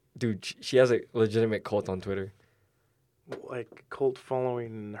 hypnotic. Dude, she has a legitimate cult on Twitter. Like cult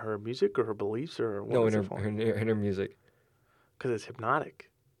following her music or her beliefs or what No, is in it her, following? in her music. Because it's hypnotic.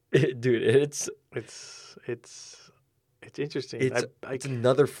 Dude, it's It's interesting. it's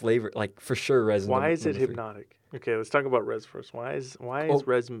another flavor. Like for sure, Rez. why is it number 3. hypnotic? Okay, let's talk about Rez first. Why is Oh.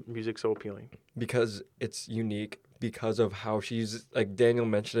 Rez music so appealing? Because it's unique. Because of how she uses, like Daniel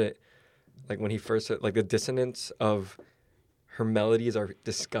mentioned it, like when he first said, like the dissonance of her melodies are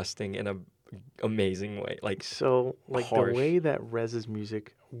disgusting in a amazing way. Like So, like harsh. the way that Rez's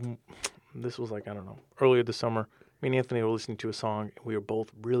music, this was like, I don't know, earlier this summer, me and Anthony were listening to a song, and we were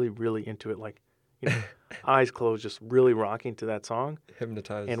both really, really into it. Like, eyes closed, just really rocking to that song.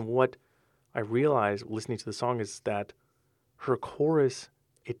 hypnotized. And what I realized listening to the song is that her chorus,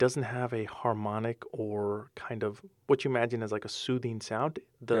 it doesn't have a harmonic or kind of what you imagine as like a soothing sound.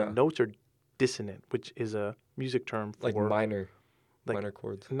 The Yeah. notes are dissonant, which is a music term for like minor like-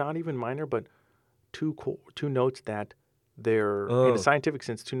 chords. not even minor, but two notes that they're in Oh. a scientific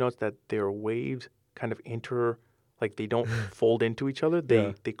sense, two notes that their waves kind of enter, like they don't fold into each other.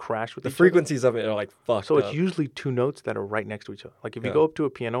 Yeah. They crash with The each frequencies of it are like fucked other. So up. it's usually two notes that are right next to each other. Like if you Yeah. go up to a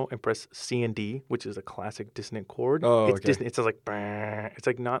piano and press C and D, which is a classic dissonant chord, Oh, it's okay. dissonant. It sounds like brrr. It's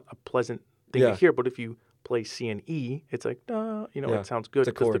like not a pleasant thing to Yeah. hear. But if you play C and E, it's like Yeah. it sounds good It's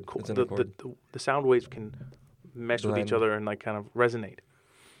a chord. the It's in a chord. the sound waves can mesh with each Blend. other and like kind of resonate.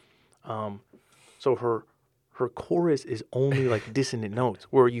 So her chorus is only like dissonant notes,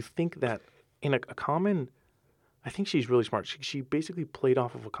 where you think that in a common, I think she's really smart. She basically played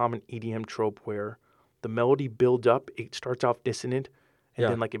off of a common EDM trope where the melody builds up, it starts off dissonant, and Yeah.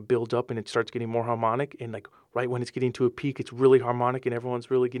 then like it builds up and it starts getting more harmonic, and like right when it's getting to a peak, it's really harmonic and everyone's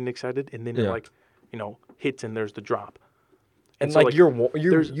really getting excited, and then it Yeah. like hits and there's the drop. and so, like like, you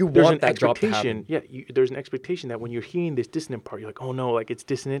there's want an that drop to expectation. happen. Yeah, there's an expectation that when you're hearing this dissonant part, you're like, oh no, like it's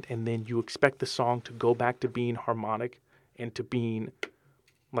dissonant, and then you expect the song to go back to being harmonic and to being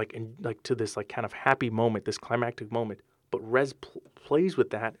like to this like kind of happy moment, this climactic moment. But Rez plays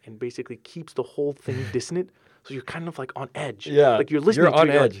with that and basically keeps the whole thing dissonant, so you're kind of like on edge. Yeah, like you're listening you're to on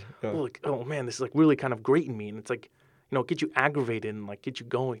it, you're edge. Like, Yeah. oh, like, oh man, this is like really kind of grating me, and it's like get you aggravated and like get you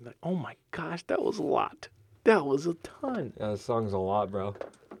going. Like, oh my gosh, that was a lot. That was a ton. Yeah, this song's a lot, bro.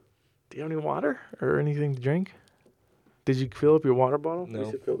 Do you have any water or anything to drink? Did you fill up your water bottle? No.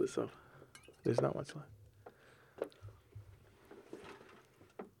 We should fill this up. There's not much left.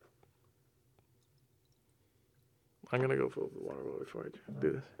 I'm gonna go fill up the water bottle before I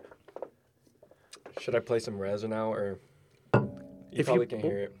do this. Should I play some Rez now, or you If probably you- can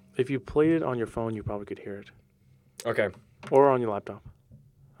hear it? If you played it on your phone, you probably could hear it, Okay. or on your laptop.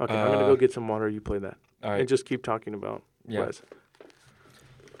 Okay, I'm gonna go Uh, get some water. You play that, All and right. just keep talking about Yeah. Rez.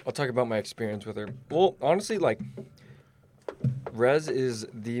 I'll talk about my experience with her. Well, honestly, like, Rez is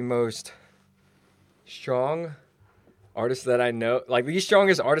the most strong artist that I know. Like, the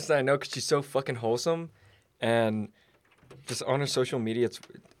strongest artist that I know because she's so fucking wholesome. And just on her social media,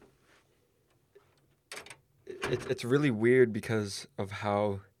 it's really weird because of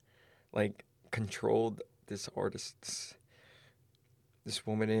how, like, controlled this artist, this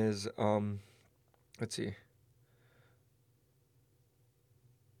woman is. Let's see.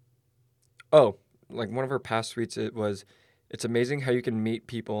 Oh, like one of her past tweets, it was, "It's amazing how you can meet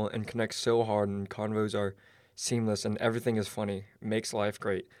people and connect so hard, and convos are seamless, and everything is funny. Makes life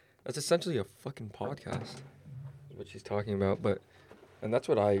great." That's essentially a fucking podcast, is what she's talking about. And that's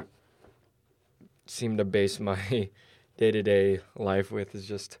what I seem to base my day-to-day life with, is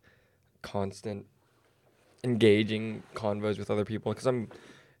just constant engaging convos with other people. Because I'm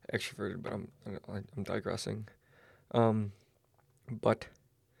extroverted, but I'm digressing. But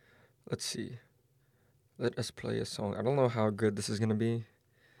let's see. Let us play a song. I don't know how good this is gonna be,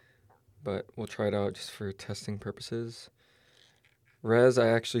 but we'll try it out just for testing purposes. Rez, I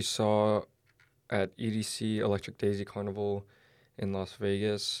actually saw at EDC, Electric Daisy Carnival in Las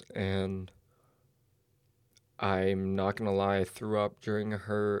Vegas, and I'm not gonna lie, I threw up during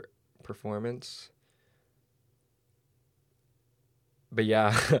her performance. But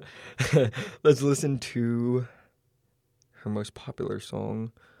yeah, let's listen to her most popular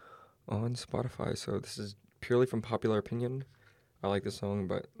song on Spotify. So this is purely from popular opinion. I like this song,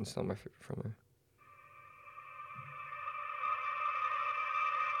 but it's not my favorite from her.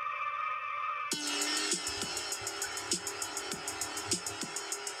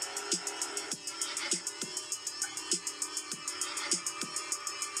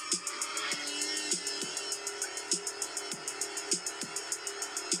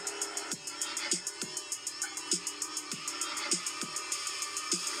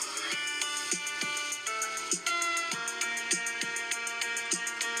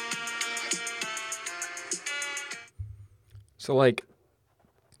 So, like,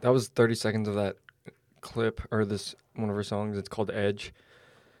 that was 30 seconds of that clip, or this one of her songs. It's called Edge.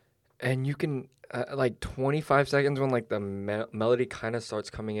 And you can, like, 25 seconds when, like, the melody kind of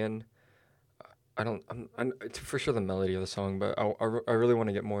starts coming in. It's for sure the melody of the song, but I really want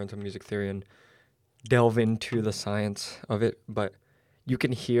to get more into music theory and delve into the science of it. But you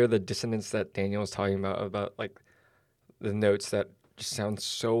can hear the dissonance that Daniel was talking about, like, the notes that just sound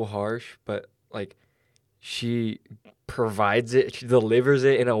so harsh, but, like, she provides it, she delivers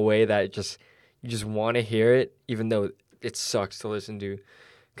it in a way that you just want to hear it, even though it sucks to listen to.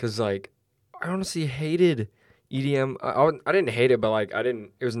 Because, like, I honestly hated EDM. I didn't hate it, but, like,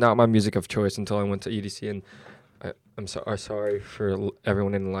 it was not my music of choice until I went to EDC. And I'm sorry for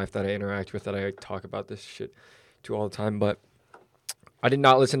everyone in life that I interact with, that I talk about this shit to all the time. But I did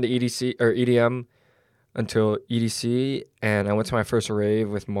not listen to EDC or EDM until EDC. And I went to my first rave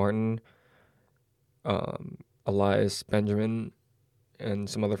with Martin, Elias, Benjamin, and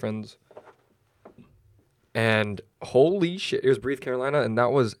some other friends. And holy shit, it was Breathe Carolina, and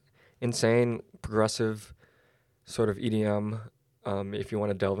that was insane, progressive sort of EDM. If you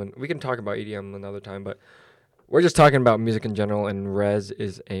want to delve in, we can talk about EDM another time, but we're just talking about music in general, and Rez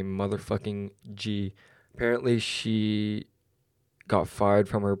is a motherfucking G. Apparently, she got fired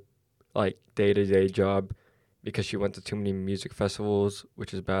from her, like, day-to-day job because she went to too many music festivals,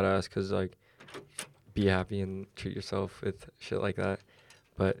 which is badass, because, like, be happy and treat yourself with shit like that.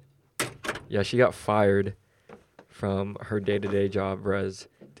 But yeah, she got fired from her day-to-day job. Rez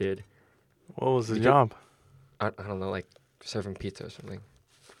did. What was the job? I don't know, like serving pizza or something.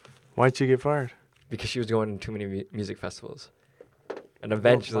 Why'd she get fired? Because she was going to too many music festivals. And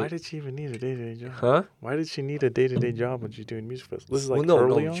eventually, why did she even need a day-to-day job? Huh? Why did she need a day-to-day job when she's doing music festivals? This is like no,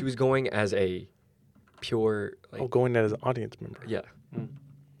 early on? she was going as a pure, like, going as an audience member. Yeah.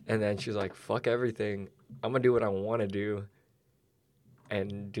 And then she was like, fuck everything. I'm going to do what I want to do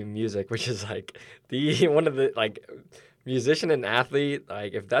and do music, which is, like, one of the, like, musician and athlete.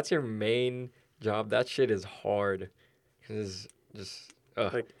 Like, if that's your main job, that shit is hard. Because just,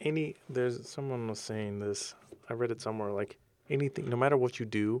 like, there's someone was saying this. I read it somewhere. Like, anything, no matter what you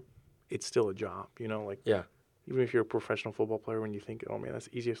do, it's still a job, you know? Like, yeah. Even if you're a professional football player, when you think, oh, man, that's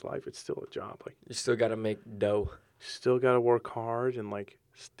the easiest life, it's still a job. Like, you still got to make dough. Still got to work hard, and, like,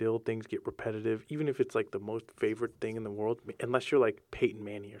 still things get repetitive. Even if it's, like, the most favorite thing in the world, unless you're, like, Peyton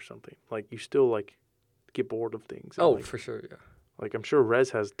Manning or something. Like, you still, like, get bored of things. And, like, for sure, yeah. Like, I'm sure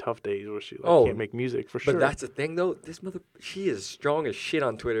Rez has tough days where she, like, can't make music, for sure. But that's the thing, though. She is strong as shit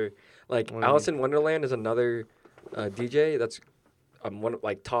on Twitter. Like, Alice in Wonderland is another DJ that's one of,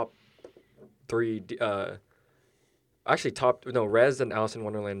 like, top 3. I actually Rez and Alice in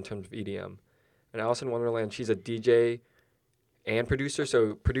Wonderland in terms of EDM. And Alice in Wonderland, she's a DJ and producer.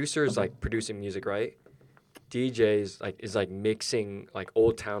 So producer is like producing music, right? DJ is like mixing like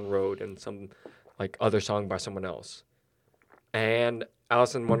Old Town Road and some like other song by someone else. And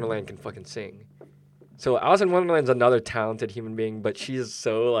Alice in Wonderland can fucking sing. So Alice in Wonderland's another talented human being, but she's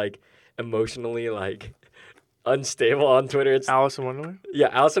so like emotionally like unstable on Twitter. It's Alice in Wonderland? Yeah,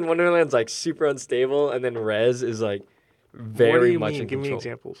 Alice in Wonderland's like super unstable, and then Rez is like very What do you much mean? in Give control. me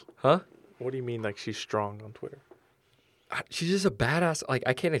examples. Huh? What do you mean like she's strong on Twitter? She's just a badass. Like,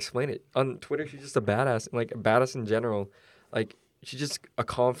 I can't explain it. On Twitter, she's just a badass. Like, a badass in general. Like, she's just a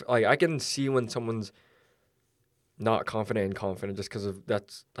like, I can see when someone's not confident and confident just because of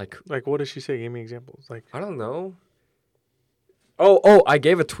that's, like... Like, what does she say? Give me examples. Like, I don't know. Oh, I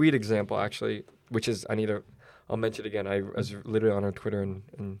gave a tweet example, actually, which is, I'll mention it again. I was literally on her Twitter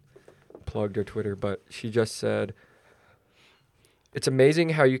and plugged her Twitter, but she just said, "It's amazing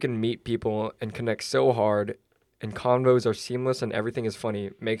how you can meet people and connect so hard, and convos are seamless and everything is funny.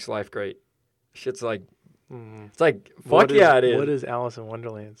 Makes life great." Shit's like, it's like, fuck yeah, it is. What does Alice in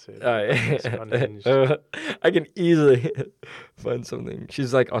Wonderland say? It's Unhinged. I can easily find something.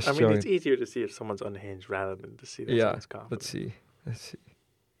 She's like I Australian. mean, it's easier to see if someone's unhinged rather than to see that someone's confident. Let's see.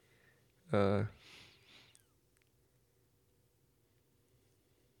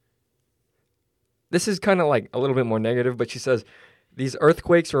 This is kind of like a little bit more negative, but she says, "These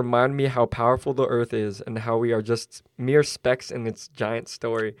earthquakes remind me how powerful the earth is and how we are just mere specks in its giant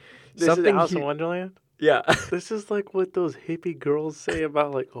story." This is Alice in Wonderland? Yeah. This is like what those hippie girls say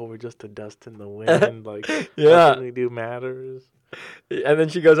about like, oh, we're just a dust in the wind. Like, Yeah. nothing we do matters. And then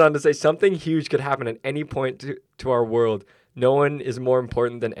she goes on to say, "Something huge could happen at any point to our world. No one is more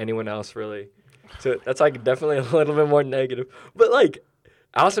important than anyone else, really." So that's like definitely a little bit more negative. But like,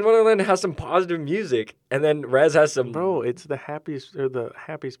 Alice in Wonderland has some positive music, and then Rez has some... Bro, it's the happiest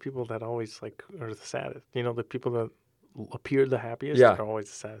people that always like are the saddest. You know, the people that appear the happiest are always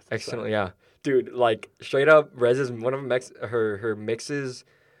the saddest. Excellent, yeah. Dude, like, straight up, Rez is one of her mixes,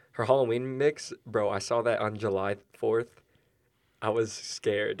 her Halloween mix. Bro, I saw that on July 4th. I was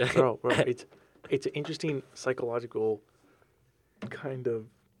scared. Bro, it's an interesting psychological kind of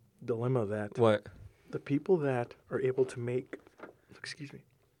dilemma that What? the people that are able to make,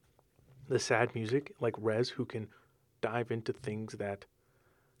 the sad music, like Rez, who can dive into things that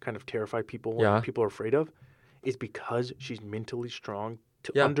kind of terrify people and people are afraid of, is because she's mentally strong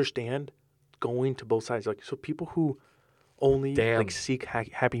to understand going to both sides. Like, so people who only like seek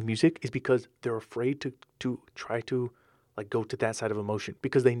happy music is because they're afraid to try to like go to that side of emotion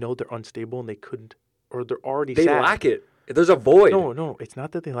because they know they're unstable and they couldn't, or they're already sad. They lack it. There's a void. No, it's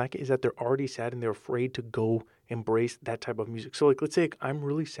not that they lack it. It's that they're already sad and they're afraid to go embrace that type of music. So, like, let's say I'm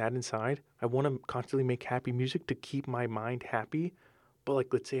really sad inside. I want to constantly make happy music to keep my mind happy. But,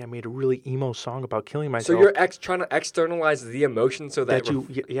 like, let's say I made a really emo song about killing myself. So you're trying to externalize the emotion so that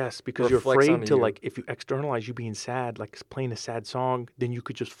yes, because you're afraid to, like, if you externalize you being sad, like playing a sad song, then you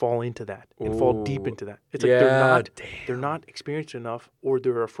could just fall into that and fall deep into that. It's like they're not experienced enough, or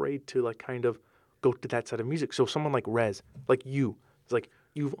they're afraid to, like, kind of go to that side of music. So someone like Rez, like you, it's like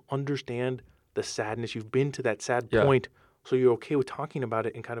you understand the sadness. You've been to that sad point, so you're okay with talking about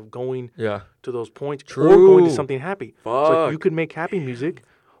it and kind of going to those points or going to something happy. Fuck. So like you could make happy music,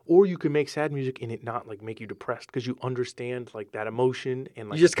 or you could make sad music and it not like make you depressed because you understand like that emotion and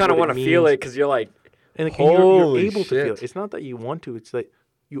like you just kind of want to feel it because you're like, and like you're able to feel it. It's not that you want to; it's that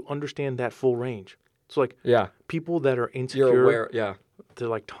you understand that full range. So like people that are insecure, you're aware, to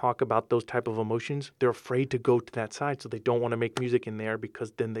like talk about those type of emotions, they're afraid to go to that side, so they don't want to make music in there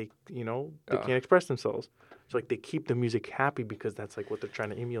because then they can't express themselves. So like they keep the music happy because that's like what they're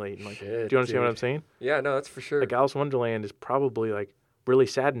trying to emulate. And like, do you understand what I'm saying? Yeah, no, that's for sure. Like Alice in Wonderland is probably like really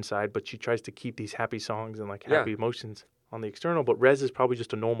sad inside, but she tries to keep these happy songs and like happy emotions on the external. But Rez is probably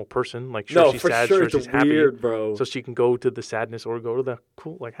just a normal person. Like she's sad, she's happy, weird, bro. So she can go to the sadness or go to the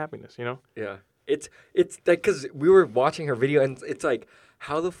cool like happiness. You know? Yeah. It's like because we were watching her video and it's like,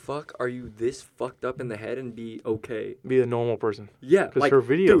 how the fuck are you this fucked up in the head and be okay? Be a normal person. Yeah, because her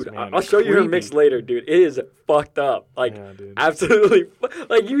videos, dude, man, I'll show you her mix later, dude. It is fucked up, like absolutely.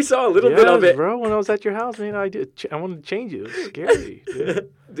 Like you saw a little bit of it, bro. When I was at your house, man, I wanted to change it. It was scary,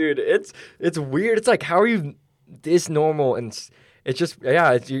 dude. It's weird. It's like, how are you this normal? And it's just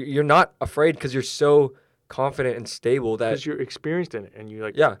you're not afraid because you're so confident and stable that because you're experienced in it and you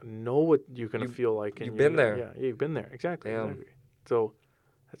like know what you're gonna feel like. And you've been there. Yeah, you've been there exactly. So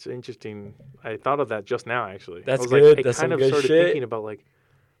that's interesting. I thought of that just now, actually. That's I was good. Like, that's I kind some of good started shit. thinking about like,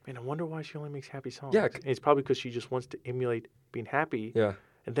 man, I wonder why she only makes happy songs. Yeah, and it's probably because she just wants to emulate being happy. Yeah.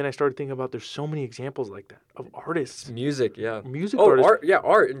 And then I started thinking about there's so many examples like that of It's artists, music, yeah. music Oh, artists art, yeah,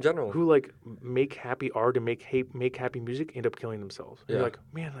 art in general. who like make happy art and make happy music end up killing themselves. And Yeah. you're like,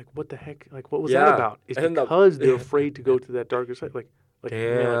 man, like what the heck? Like what was Yeah. that about? It's And the- because they're afraid to go to that darker side. Like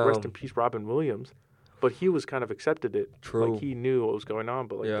man, like rest in Damn. peace, Robin Williams. But he was kind of accepted it. True. Like he knew what was going on.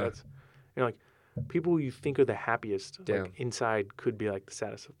 But like Yeah. that's, like people you think are the happiest, Damn. like inside could be like the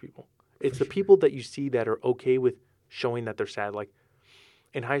saddest of people. It's the people that you see that are okay with showing that they're sad. Like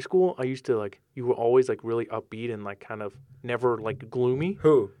in high school, I used to like you were always like really upbeat and like kind of never like gloomy.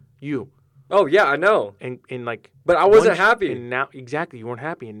 Who? You Oh, yeah, I know. and like But I wasn't once- happy. And now exactly you weren't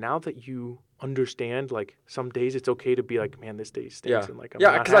happy. And now that you understand, like some days it's okay to be like, man, this day stinks, Yeah. and like I'm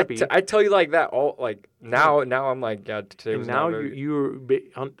Yeah, not because happy. I tell you like that all, like, now I'm like, yeah, today and was now not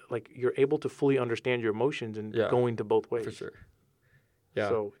very, like you're able to fully understand your emotions and Yeah. going to both ways. for sure. Yeah.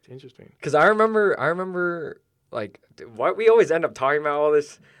 So it's interesting. Because I remember, like, why we always end up talking about all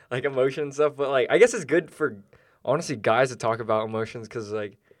this, like, emotion stuff. But, like, I guess it's good for, honestly, guys to talk about emotions because,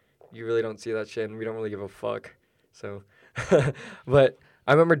 like, you really don't see that shit and we don't really give a fuck. So, but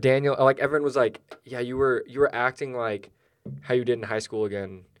I remember Daniel, like, everyone was like, yeah, you were acting like how you did in high school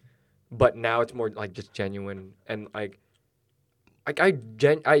again. But now it's more, like, just genuine. And, like I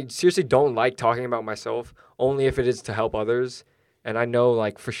seriously don't like talking about myself only if it is to help others. And I know,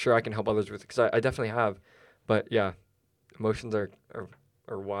 like, for sure I can help others with it because I definitely have. But, yeah, emotions are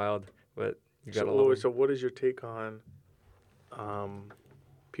wild, but you got to love them. So what is your take on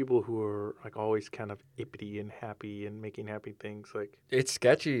people who are like always kind of ippity and happy and making happy things? Like It's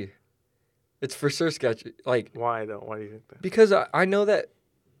sketchy. It's for sure sketchy. Like, why though? Why do you think that? because I know that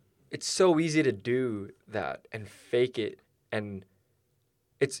it's so easy to do that and fake it. And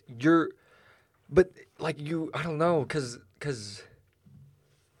it's but, like, I don't know, because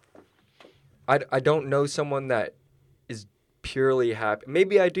I don't know someone that is purely happy.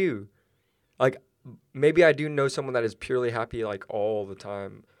 Maybe I do. Like, maybe I do know someone that is purely happy, like, all the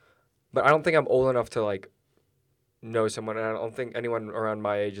time. But I don't think I'm old enough to, like, know someone. And I don't think anyone around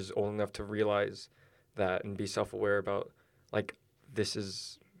my age is old enough to realize that and be self-aware about, like, this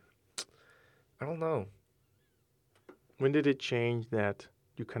is... I don't know. When did it change that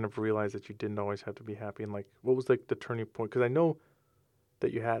you kind of realized that you didn't always have to be happy? And like, what was like the turning point? Because I know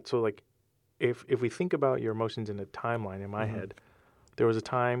that you had. So like, if we think about your emotions in a timeline in my Mhm. head, there was a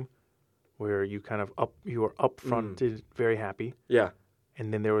time where you kind of you were upfronted, very happy, Yeah.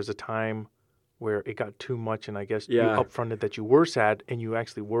 and then there was a time where it got too much, and I guess Yeah. you upfronted that you were sad, and you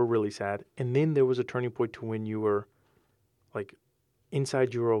actually were really sad, and then there was a turning point to when you were like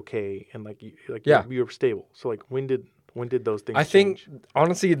inside you were okay, and like Yeah. you were stable. So like when did those things I think, change?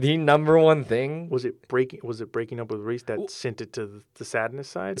 honestly, the number one thing... Was it breaking up with Reese that sent it to the sadness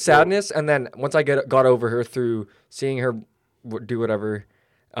side? sadness, and then once I got over her through seeing her do whatever,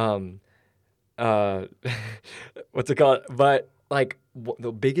 what's it called? But like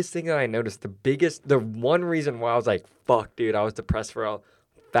the biggest thing that I noticed, the one reason why I was like, fuck, dude, I was depressed for a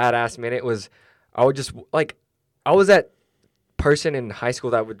fat ass minute was I would just like I was that person in high school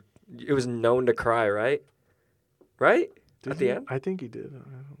that it was known to cry, right? Right? Did At the you? end? I think you did.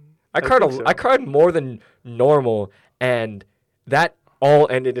 I I cried think so. I cried more than normal, and that all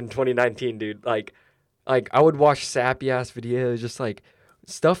ended in 2019, dude. Like I would watch sappy ass videos, just like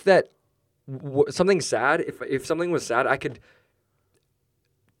stuff that something sad. If something was sad, I could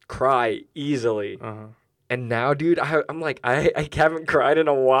cry easily. Uh-huh. And now, dude, I'm like I haven't cried in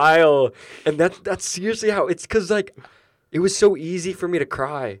a while, and that's seriously how it's because like it was so easy for me to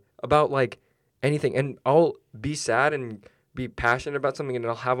cry about like anything, and I'll be sad and be passionate about something, and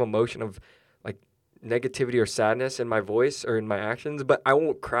I'll have emotion of like negativity or sadness in my voice or in my actions, but I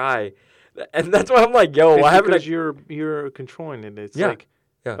won't cry, and that's why I'm like, yo, It's why haven't I? because you're controlling it. It's Yeah. like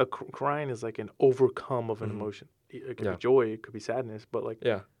Yeah. crying is like an overcome of an Mhm. emotion. It could Yeah. be joy, it could be sadness, but like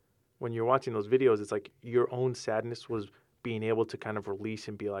Yeah, when you're watching those videos, it's like your own sadness was being able to kind of release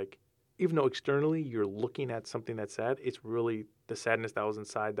and be like, even though externally you're looking at something that's sad, it's really the sadness that was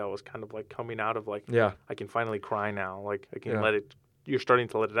inside that was kind of like coming out of like, yeah, I can finally cry now. Like I can Yeah. let it. You're starting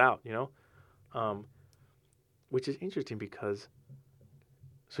to let it out, you know, which is interesting because.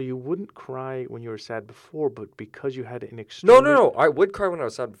 So you wouldn't cry when you were sad before, but because you had an external. no, I would cry when I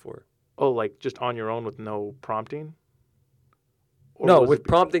was sad before. Oh, like just on your own with no prompting. Or No, was with it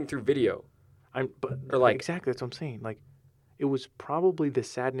prompting through video. but or like- exactly that's what I'm saying. Like, it was probably the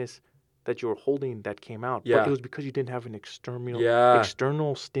sadness that you were holding that came out. Yeah. But it was because you didn't have an external Yeah.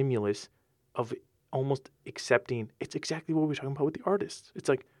 external stimulus of almost accepting. It's exactly what we were talking about with the artists. It's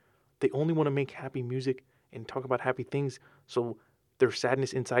like they only want to make happy music and talk about happy things. So their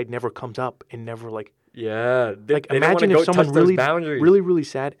sadness inside never comes up and never like Yeah. like They don't wanna imagine if go someone touch those really boundaries. really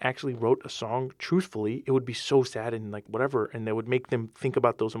sad actually wrote a song truthfully, it would be so sad and like whatever, and that would make them think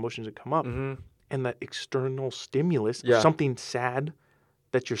about those emotions that come up. Mm-hmm. And that external stimulus, Yeah. something sad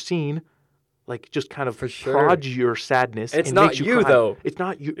that you're seeing, like just kind of For sure. prods your sadness. It's and not makes you, cry. though. It's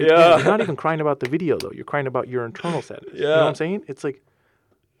not you. Yeah. You're not even crying about the video though. You're crying about your internal sadness. You know Yeah. what I'm saying? It's like,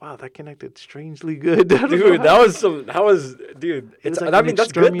 wow, that connected strangely good. I don't know Dude, how. that was dude. It was It's like I an mean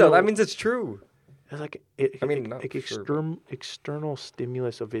that's good though. external- That means it's true. It's like I mean, not like for sure, external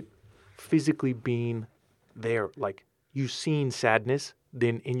stimulus of it physically being there. Like you seeing sadness,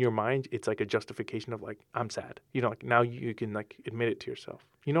 then in your mind it's like a justification of like I'm sad. You know, like now you can like admit it to yourself.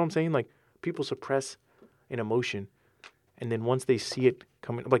 You know what I'm saying? Like people suppress an emotion, and then once they see it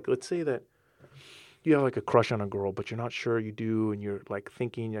coming, like let's say that you have like a crush on a girl, but you're not sure you do, and you're like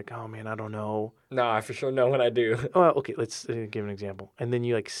thinking like, oh man, I don't know. No, I for sure know when I do. Oh, okay, let's give an example. And then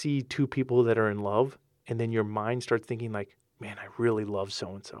you like see two people that are in love, and then your mind starts thinking like, man, I really love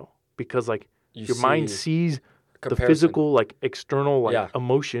so and so, because like your mind sees the comparison. physical like external like Yeah.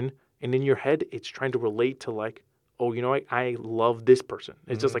 emotion, and in your head it's trying to relate to like, oh, you know what, I love this person.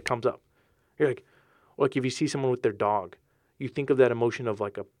 It just like comes up. You're like if you see someone with their dog, you think of that emotion of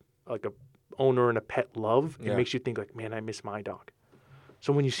like a owner and a pet love. It Yeah. makes you think like, man, I miss my dog.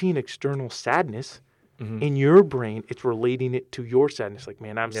 So when you see an external sadness, Mhm. in your brain, it's relating it to your sadness. Like,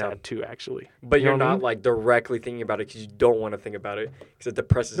 man, I'm Yeah. sad too, actually. But You know you're what I not mean? like directly thinking about it because you don't want to think about it because it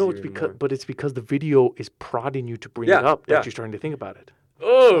depresses No, you. it's even because, more. but it's because the video is prodding you to bring Yeah, it up that yeah. you're starting to think about it.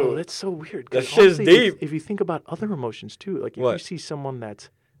 Oh, Oh, that's so weird. 'Cause that shit's honestly, deep. If you think about other emotions too, like if you What? see someone that's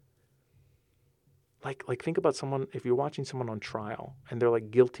like think about someone, if you're watching someone on trial and they're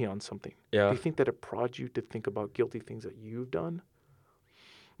like guilty on something, do yeah. you think that it prods you to think about guilty things that you've done?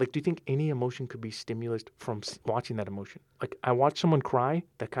 Like, do you think any emotion could be stimulated from watching that emotion? Like, I watch someone cry,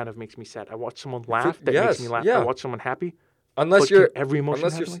 that kind of makes me sad. I watch someone laugh, that makes me yes, laugh. yeah. I watch someone happy. Unless But can you're every emotion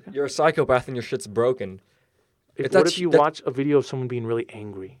unless happen you're like that? you're a psychopath and your shit's broken. What that's- if you that- watch a video of someone being really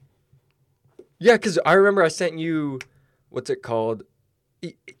angry? Yeah, because I remember I sent you, what's it called?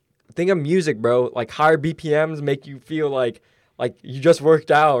 Think of music, bro. Like higher BPMs make you feel like you just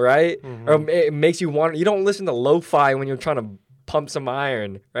worked out, right? Mm-hmm. Or it makes you want. You don't listen to lo-fi when you're trying to pump some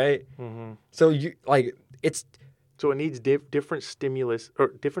iron, right? Mm-hmm. So you like it's So it needs different stimulus, or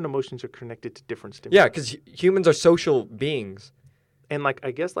different emotions are connected to different stimulus. yeah, because humans are social beings. And like,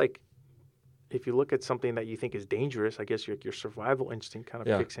 I guess like, if you look at something that you think is dangerous, I guess your survival instinct kind of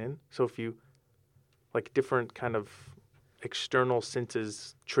Yeah. kicks in. So if you, like different kind of external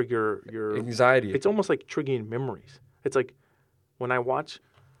senses trigger your Anxiety. it's almost like triggering memories. It's like when I watch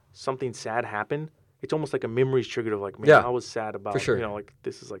something sad happen, it's almost like a memory's triggered of like, man, Yeah, I was sad about, sure. you know, like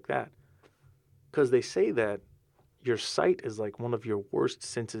this is like that. Because they say that your sight is like one of your worst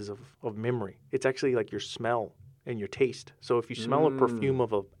senses of memory. It's actually like your smell and your taste. So if you smell a perfume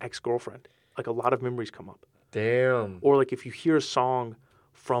of an ex-girlfriend, like a lot of memories come up. Damn. Or like if you hear a song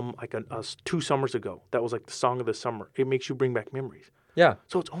from like 2 summers ago, that was like the song of the summer, it makes you bring back memories. Yeah,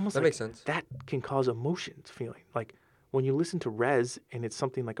 So it's almost that like makes sense. that can cause emotions feeling. Like when you listen to Rez and it's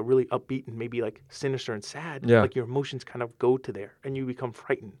something like a really upbeat and maybe like sinister and sad, Yeah. like your emotions kind of go to there and you become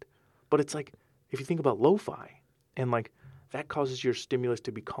frightened. But it's like if you think about lo-fi and like that causes your stimulus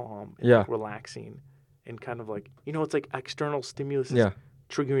to be calm and Yeah. like, relaxing and kind of like, you know, it's like external stimulus is Yeah.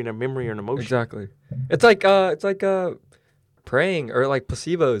 triggering a memory or an emotion. Exactly. It's like praying or like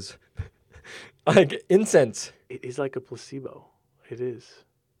placebos, like incense It is like a placebo. It is.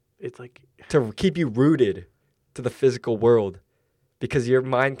 It's like to keep you rooted to the physical world, because your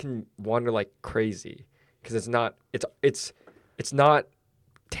mind can wander like crazy because it's not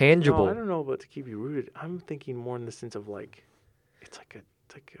tangible. no, I don't know about to keep you rooted. I'm thinking more in the sense of like, it's like a.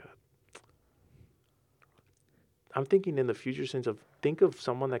 I'm thinking in the future sense of think of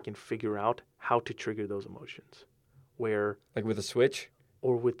someone that can figure out how to trigger those emotions, where Like with a switch.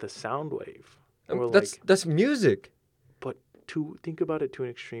 or with the sound wave, or That's music. but to think about it to an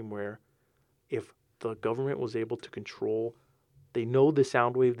extreme where, if the government was able to control, they know the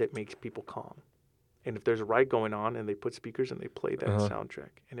sound wave that makes people calm, and if there's a riot going on and they put speakers and they play that soundtrack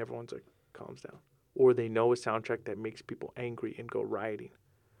and everyone's like calms down, or they know a soundtrack that makes people angry and go rioting,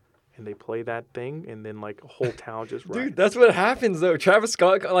 and they play that thing and then like a whole town just riots. Dude, that's what happens though. Travis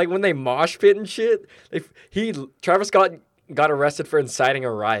Scott, like when they mosh pit and shit, Travis Scott got arrested for inciting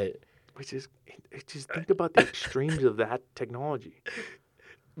a riot. Which is, it's just think about the extremes of that technology.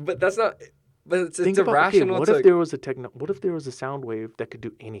 But that's not. But it's Think about, okay, irrational. what if there was what if there was a sound wave that could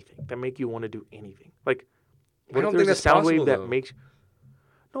do anything, that make you want to do anything? Like, what don't if think there's a that's sound wave possible, that though. makes?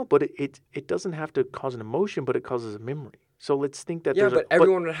 No, but it doesn't have to cause an emotion, but it causes a memory. So let's think that Yeah, there's but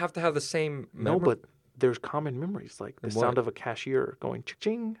everyone would have to have the same no, memory. but there's common memories like the And sound what? of a cashier going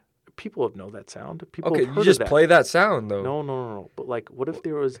ching. People have know that sound. People Okay, have you heard just of that. play that sound though. No. But like, what if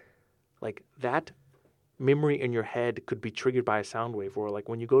there was like that memory in your head could be triggered by a sound wave, or like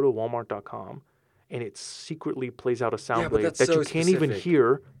when you go to Walmart.com and it secretly plays out a sound Yeah, but wave that's that so you can't even specific.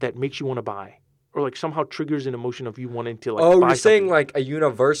 hear that makes you want to buy, or like somehow triggers an emotion of you wanting to like Oh, buy you're saying something. like a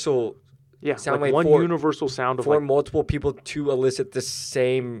universal Yeah, sound like wave one for universal sound of for like multiple people to elicit the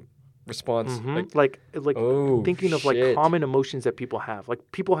same response. like oh thinking of like shit. common emotions that people have. Like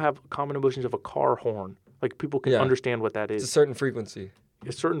people have common emotions of a car horn. Like people can Yeah. understand what that It's a is. certain frequency.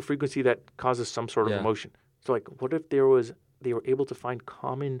 A certain frequency that causes some sort of Yeah. emotion. So like what if they were able to find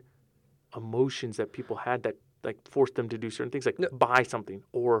common emotions that people had that like forced them to do certain things like No. buy something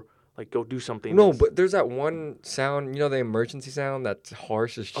or like go do something. No, that's- but there's that one sound, the emergency sound that's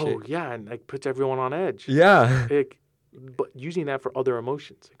harsh as shit. oh yeah, and like puts everyone on edge. Yeah. Like, but using that for other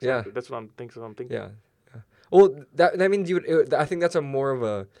emotions. Yeah. Exactly. That's what I'm thinking. Yeah. Well, that means I think that's a more of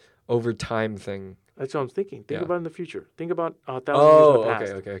a over time thing. That's what I'm thinking. Think Yeah. about it in the future. Think about 1,000 years in the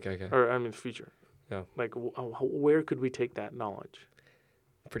past. Okay. Or I mean, future. Yeah. Like, where could we take that knowledge?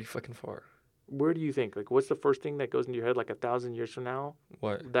 Pretty fucking far. Where do you think? Like, what's the first thing that goes into your head? Like 1,000 years from now,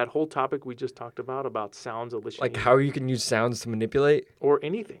 What? that whole topic we just talked about sounds eliciting, Like how you can use sounds to manipulate? or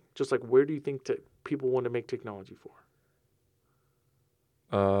anything. Just like, where do you think people want to make technology for?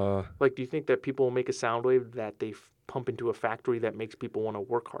 Like, do you think that people will make a sound wave that they pump into a factory that makes people want to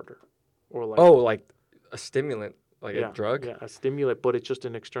work harder, or like, like a stimulant, like yeah, a drug? yeah, a stimulant, but it's just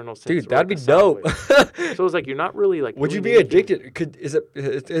an external sensor. Dude, that'd be like a sound dope. wave. So it's like you're not really like. Would you doing be anything.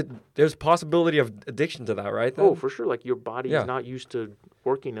 addicted? There's possibility of addiction to that, right? Oh, then? for sure. Like your body Yeah. is not used to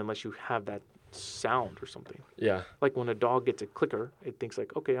working unless you have that sound or something. Yeah. Like when a dog gets a clicker, it thinks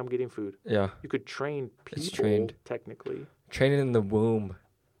like, okay, I'm getting food. Yeah. You could train people It's trained. technically. Training in the womb.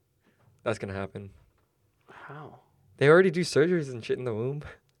 That's gonna happen. How? They already do surgeries and shit in the womb.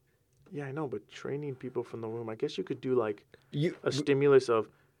 Yeah, I know, but training people from the womb, I guess you could do like You a stimulus of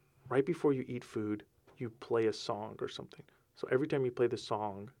right before you eat food, you play a song or something. So every time you play the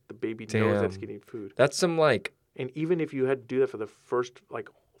song, the baby knows that it's Damn. getting food. That's some like And even if you had to do that for the first like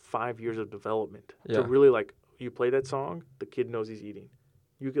 5 years of development, Yeah. to really like you play that song, the kid knows he's eating.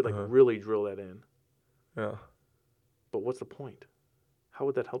 You could like really drill that in. yeah. But what's the point? How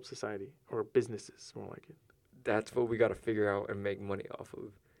would that help society or businesses more like it? That's what we gotta figure out and make money off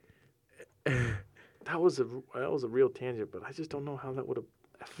of. That was a real tangent, but I just don't know how that would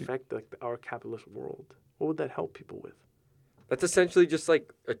affect like our capitalist world. What would that help people with? That's essentially just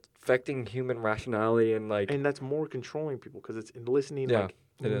like affecting human rationality and like And that's more controlling people because it's listening Yeah, like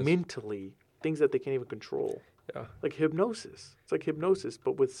it is. mentally things that they can't even control. Yeah. Like hypnosis. It's like hypnosis,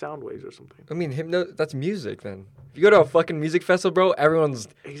 but with sound waves or something. I mean that's music then. If you go to a fucking music festival, bro, everyone's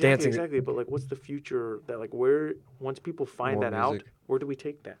dancing. Exactly. But like, what's the future that like where once people find More that out, music. where do we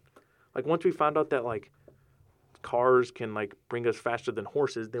take that? Like once we found out that like cars can like bring us faster than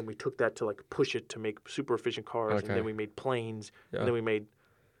horses, then we took that to like push it to make super efficient cars, and Okay. then we made planes, Yeah. and then we made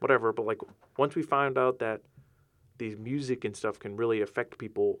whatever. But like once we found out that these music and stuff can really affect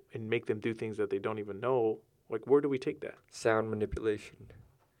people and make them do things that they don't even know, like where do we take that? Sound manipulation.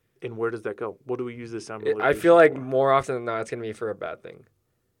 And where does that go? What do we use this sound? I manipulation feel like for? more often than not, it's gonna be for a bad thing.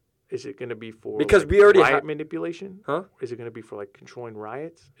 Is it going to be for Because like, we already riot ha- manipulation? Huh? Is it going to be for like controlling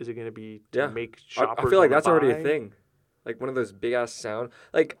riots? Is it going to be to Yeah. make I shoppers? feel like wanna that's already a buy? thing. Like one of those big ass sound.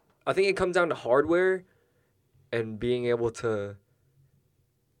 Like I think it comes down to hardware and being able to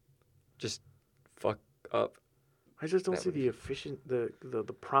just fuck up. I just don't That see would the efficient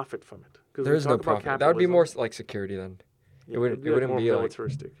the profit from it. 'Cause There we is no talk about profit. That would be capitalism. more like security then. Yeah, wouldn't- it'd it wouldn't more be like-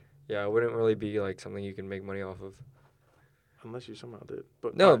 militaristic, Yeah, it wouldn't really be like something you can make money off of. unless you somehow did.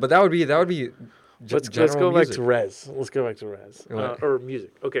 But No, but that would be let's general go music. back to Rez. Let's go back to Rez What? or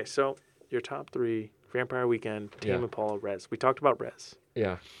music. Okay, so your top 3: Vampire Weekend, Tame Yeah. Impala, Rez. We talked about Rez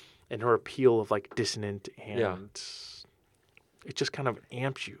Yeah. and her appeal of like dissonant and Yeah. it just kind of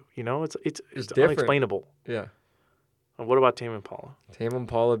amps you. You know, it's different. unexplainable. Yeah. And what about Tame Impala? Tame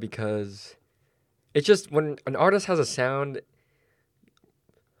Impala because it's just when an artist has a sound,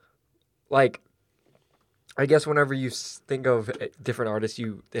 like, I guess whenever you think of different artists,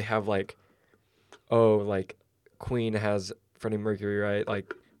 they have like, oh, like Queen has Freddie Mercury, right?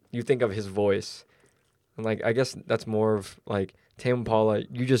 Like you think of his voice, and like I guess that's more of like Tame Impala.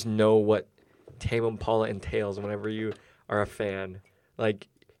 You just know what Tame Impala entails whenever you are a fan. Like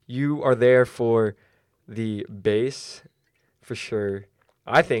you are there for the bass, for sure.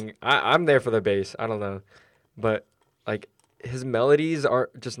 I think I'm there for the bass. I don't know, but like his melodies are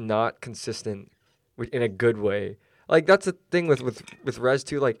just not consistent in a good way. like that's the thing with Rez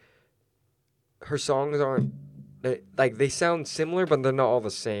too. Like her songs aren't like they sound similar, but they're not all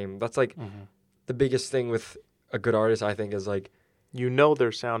the same. That's like the biggest thing with a good artist, I think, is like You know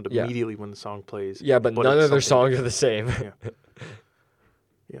their sound Yeah. immediately when the song plays. yeah, but none it's of their something songs are the same.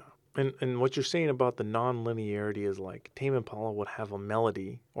 Yeah. And what you're saying about the non-linearity is like Tame Impala would have a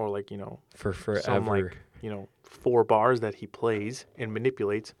melody or like, For forever. some like, 4 bars that he plays and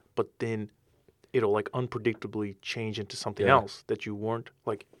manipulates, but then it'll like unpredictably change into something Yeah. else that you weren't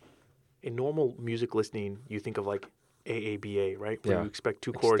like in normal music listening, you think of like AABA, right? Where Yeah. you expect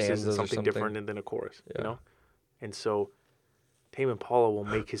 2 Like choruses and stanzas or something something. different and then a chorus, Yeah. And so Tame Impala will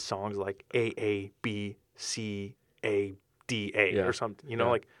make his songs like AABCADA Yeah. or something, Yeah.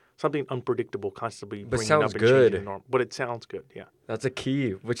 like something unpredictable, constantly But bringing sounds up and good. changing the norm. But it sounds good, yeah. That's a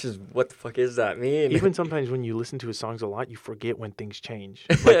key, which is what the fuck is that mean? Even sometimes when you listen to his songs a lot, you forget when things change.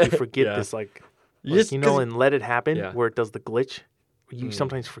 Like you forget Yeah. this, like You just- 'cause in Let It Happen, Yeah. where it does the glitch. You Mm.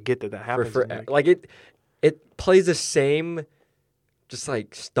 sometimes forget that happens. for and you're like it plays the same, just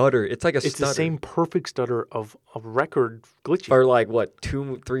like stutter. It's like a it's stutter the same perfect stutter of a record glitching. for like what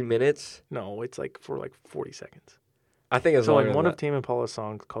 2-3 minutes. No, it's like for like 40 seconds. I think it's So longer in than one that. of Tame Impala's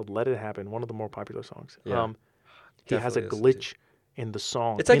songs called "Let It Happen," one of the more popular songs, Yeah. he has a Definitely listen to glitch in the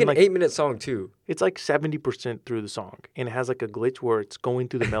song. It's like in an 8-minute song too. It's like 70% through the song, and it has like a glitch where it's going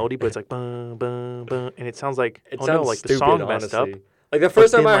through the melody, but it's like bum bum bum, and it sounds like It oh sounds no, like stupid, the song messed up. honestly. Like the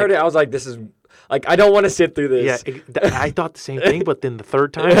first time then, I heard like- it, I was like, "This is like I don't want to sit through Yeah, this." I thought the same thing, but then the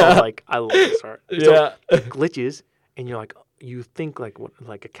third time I was like, I love this art. So Yeah. it glitches, and you're like, you think like what,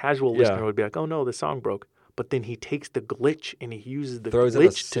 like a casual Yeah. listener would be like, oh no, the song broke. But then he takes the glitch and he uses the Throws in a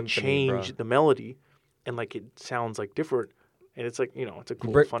glitch to symphony, change bro. the melody, and like it sounds like different, and it's like it's a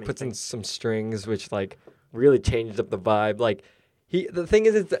cool, funny puts thing. in some strings, which like really changed up the vibe. Like the thing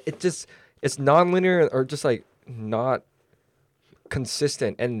is, it's non-linear or just like not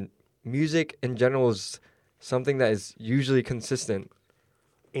consistent. And music in general is something that is usually consistent.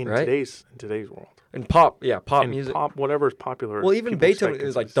 in right? today's world. And pop And music. pop, whatever is popular. Well, even people expect Beethoven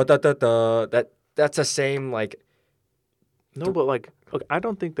is like da consistency. da da da. That's the same like No, but like, look, I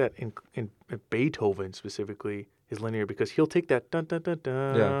don't think that in Beethoven specifically is linear because he'll take that dun dun dun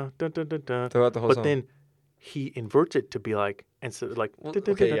dun Yeah. dun dun dun dun, throughout the whole but song. then he inverts it to be like instead of like Well, dun,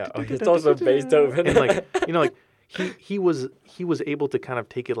 dun, okay, dun, yeah. dun, Oh, dun, it's dun, also dun, dun, Beethoven. and like like he was able to kind of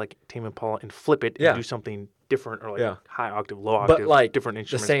take it like Tame Impala and flip it and Yeah. do something different or like Yeah. high octave, low octave, But like different the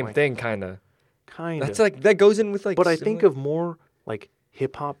instruments. same thing, kind of. Kind of. That's like that goes in with like. But I think similar- of more like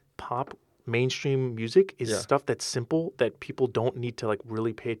hip hop, pop, mainstream music is Yeah. stuff that's simple that people don't need to like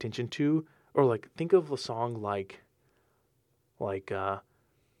really pay attention to. Or like think of a song like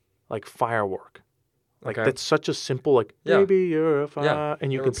Firework. Like Okay. that's such a simple like Yeah. baby you're a fire Yeah.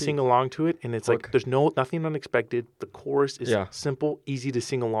 and you It can sing repeats. along to it and it's Hook. like there's nothing unexpected. The chorus is Yeah. simple, easy to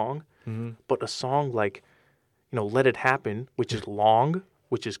sing along. Mhm. But a song like Let It Happen, which is long,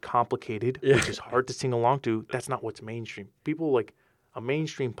 which is complicated, Yeah. which is hard to sing along to, that's not what's mainstream. People like a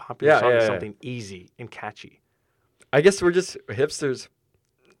mainstream popular Yeah, song yeah, is yeah. something easy and catchy. I guess we're just hipsters.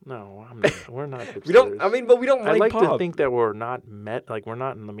 No, I'm not, we're not hipsters. We don't. I mean, but we don't I like pop. to think that we're not we're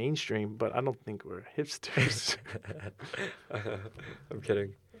not in the mainstream, but I don't think we're hipsters. I'm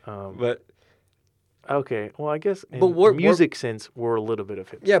kidding. um, But okay, well, I guess in But we're- music sense, we're a little bit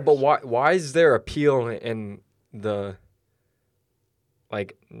of hipsters. yeah, but why is there appeal in the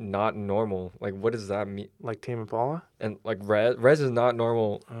like not normal? Like what does that mean? Like Tame Impala? And like Rez is not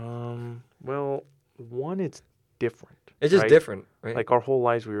normal. Well, one, it's different. It's just right? different, right? Like our whole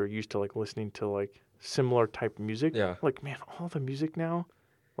lives, we were used to like listening to like similar type music. Yeah. Like man, all the music now,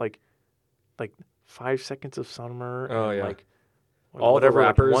 like 5 Seconds of Summer. Oh, and, yeah. Like All the whatever, like,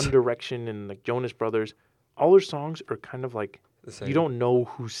 rappers. One Direction and like Jonas Brothers. All their songs are kind of like the same. you don't know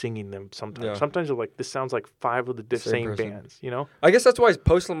who's singing them. Sometimes, Yeah. sometimes they're like this sounds like 5 of the Same same person. bands. You know, I guess that's why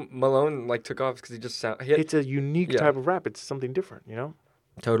Post Malone like took off because he just sound. He had, it's a unique Yeah. type of rap. It's something different. You know.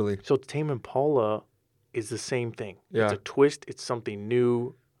 totally. So Tame Impala is the same thing. Yeah. It's a twist. It's something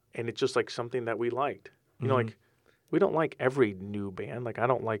new, and it's just like something that we liked. You know, Mhm. like we don't like every new band. Like I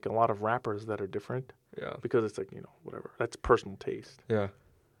don't like a lot of rappers that are different Yeah. because it's like whatever. That's personal taste. Yeah.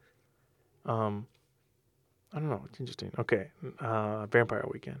 I don't know. It's interesting. Okay, Vampire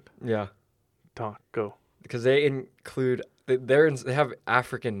Weekend. Yeah. Talk. Go. Because they include they have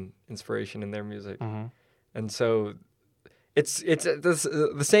African inspiration in their music, Mm-hmm. and so it's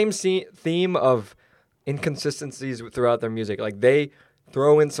the same theme of inconsistencies throughout their music. Like they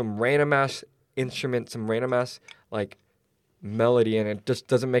throw in some random ass instrument, some random ass like melody, and it just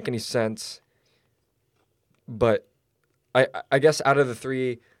doesn't make any sense. But I guess out of the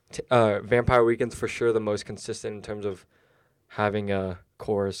three, Vampire Weekend's for sure the most consistent in terms of having a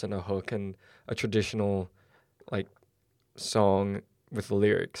chorus and a hook and a traditional like song with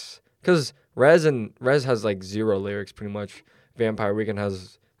lyrics. Because Rez has like zero lyrics pretty much. Vampire Weekend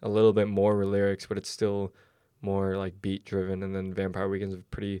has a little bit more lyrics, but it's still more like beat driven. And then Vampire Weekend's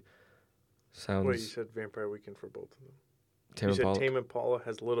pretty sounds. Wait, you said Vampire Weekend for both of them. Tame You said Impala. Tame Impala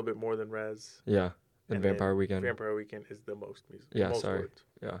has a little bit more than Rez. Yeah, and and Vampire then Weekend. Vampire Weekend is the most music. Yeah, most sorry. Words.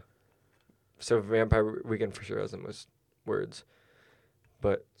 Yeah. So Vampire Weekend for sure has the most words.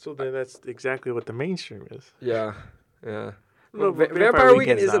 But So then that's exactly what the mainstream is. yeah. No, Vampire, Vampire Weekend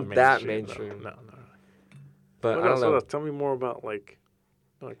Weekend's isn't not that mainstream, mainstream. No. But What I else? don't know. What else? Tell me more about like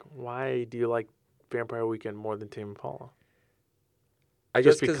why do you like Vampire Weekend more than Tame Impala? I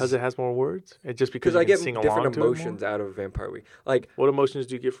Just guess because it has more words? And just because I you can get sing different along to it more? emotions out of Vampire Week. Like What emotions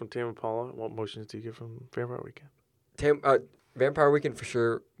do you get from Tame Impala? What emotions do you get from Vampire Weekend? Vampire Weekend for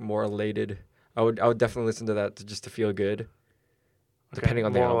sure more elated. I would definitely listen to that just to feel good. Depending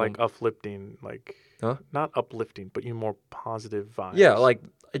on the more album. like uplifting, like Huh? not uplifting, but you more positive vibes. Yeah, like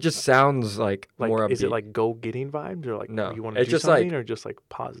it just sounds like more upbeat. Is it like go getting vibes or like No, you want to it's do just something like- or just like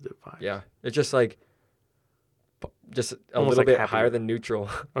positive vibes? Yeah, it's just like just a Almost little like bit happier. higher than neutral.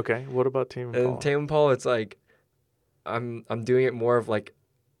 Okay. What about Tame Impala? And Tame Impala, it's like I'm doing it more of like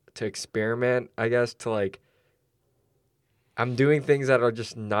to experiment, I guess, to like I'm doing things that are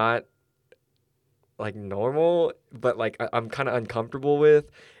just not like normal, but like I'm kind of uncomfortable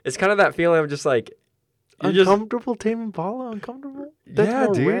with. It's kind of that feeling of just like you're just Uncomfortable Tame Impala? Uncomfortable? That's Yeah,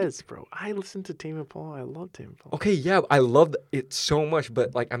 more dude. Rez, bro. I listen to Tame Impala. I love Tame Impala. okay, yeah, I love it so much,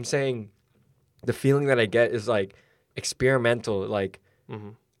 but like I'm saying, the feeling that I get is like experimental, like Mm-hmm.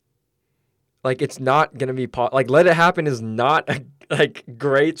 it's not gonna be like Let It Happen is not a like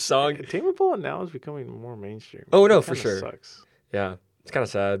great song. Tame Impala now is becoming more mainstream. Oh, no, It for kinda sure. Sucks. Yeah, it's kind of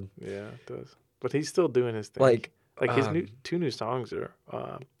sad. Yeah, it does. But he's still doing his thing. Like his um, two new songs are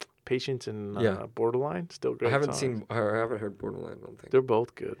Patience and Yeah. Borderline. Still great. I haven't songs. I haven't heard Borderline. I don't think. They're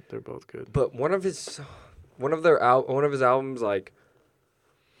both good. But one of his albums, like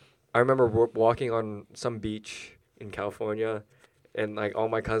I remember walking on some beach in California, and like all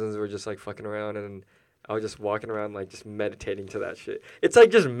my cousins were just like fucking around, and I was just walking around like just meditating to that shit. It's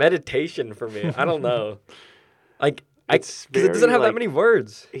like just meditation for me. I don't know, like It's because it doesn't very, have like- that many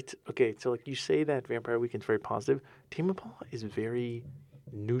words. It's okay. So like you say that Vampire Weekend's very positive. Tame Impala is very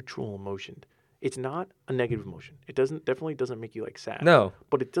neutral emotion. It's not a negative emotion. It definitely doesn't make you like sad. No,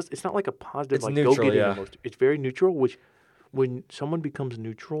 But it's not like a positive It's like neutral, go getting yeah. emotion. It's very neutral. Which when someone becomes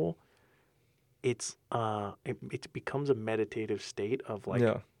neutral, it becomes a meditative state of like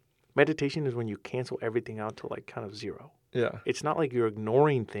yeah, meditation is when you cancel everything out to like kind of zero. yeah, It's not like you're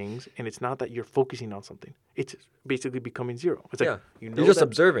ignoring things, and it's not that you're focusing on something. It's basically becoming zero. It's like yeah. you know You're just that,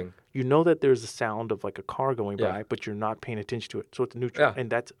 observing. you know that there's a sound of like a car going Yeah. by, but you're not paying attention to it. So it's neutral, Yeah. and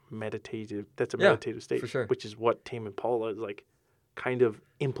that's meditative. That's a Yeah, meditative state, for sure. which is what Tame Impala is like, kind of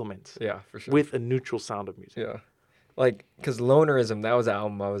implements Yeah, for sure. with a neutral sound of music. Yeah. Like, because Lonerism, that was the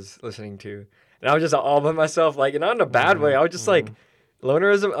album I was listening to. And I was just all by myself, like, not in a bad way. I was just like,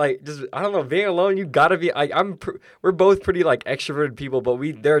 Lonerism, like, just, I don't know, being alone, you gotta be, like, we're both pretty, like, extroverted people, but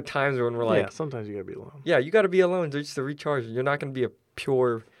there are times when we're like, yeah, sometimes you gotta be alone. yeah, you gotta be alone just to recharge. You're not gonna be a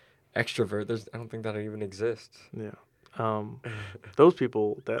pure extrovert. I don't think that even exists. Yeah. Those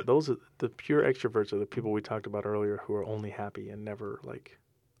people those are the pure extroverts are the people we talked about earlier who are only happy and never like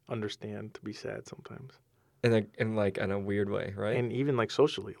understand to be sad sometimes. In a weird way, right? And even like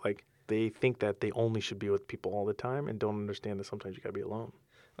socially, like they think that they only should be with people all the time and don't understand that sometimes you gotta be alone,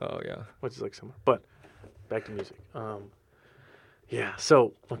 Oh, yeah. which is like similar. But back to music. Yeah.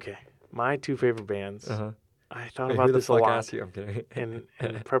 So okay, my two favorite bands. Uh-huh. I thought Wait, about who the this a fuck lot asked you? I'm kidding.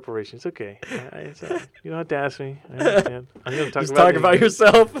 in preparation. It's okay. You don't have to ask me. I understand. I'm gonna talk Just about talk about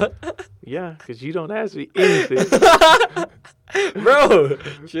yourself. Yeah, because you don't ask me anything. Bro,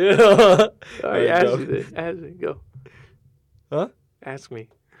 chill. All right, Alright, ask go. me then. Ask me. Go. Huh? Ask me.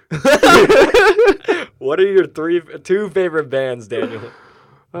 What are your two favorite bands, Daniel?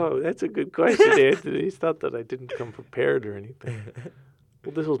 Oh, that's a good question, Anthony. It's not that I didn't come prepared or anything.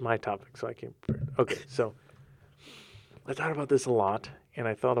 Well, this was my topic, so I came prepared. Okay, so I thought about this a lot, and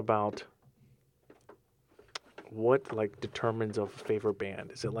I thought about what like determines a favorite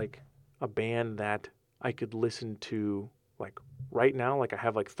band. Is it like a band that I could listen to like right now? Like I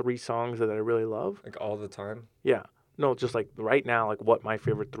have like 3 songs that I really love. Like all the time? Yeah. No, just like right now, like what my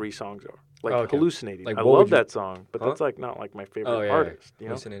favorite 3 songs are. Like Oh, okay. Hallucinating. Like, I what would love you- that song, but Huh? that's like not like my favorite Oh, yeah. artist. You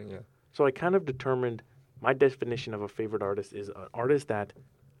know. Listening, yeah. So I kind of determined my definition of a favorite artist is an artist that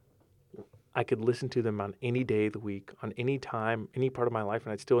I could listen to them on any day of the week, on any time, any part of my life,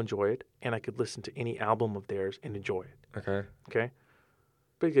 and I'd still enjoy it. And I could listen to any album of theirs and enjoy it. Okay. Okay.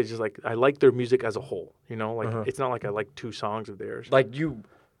 Because just like I like their music as a whole, you know, like Uh-huh. it's not like I like 2 songs of theirs. Like you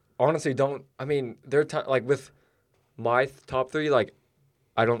honestly don't. I mean, like with my top 3, like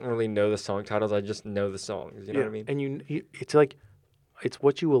I don't really know the song titles. I just know the songs. You know what I mean? And it's like, it's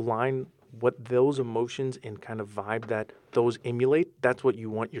what you align, what those emotions and kind of vibe that those emulate. That's what you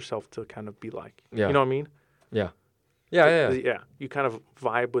want yourself to kind of be like. Yeah. You know what I mean? Yeah. Yeah. Yeah. You kind of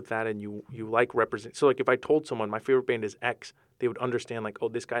vibe with that, and you like represent. So like, if I told someone my favorite band is X, they would understand like, oh,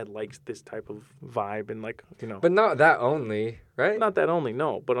 this guy likes this type of vibe, and like, you know. But not that only, right? Not that only,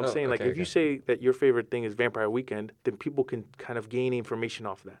 no. But I'm Oh, saying, like, okay, if you okay. say that your favorite thing is Vampire Weekend, then people can kind of gain information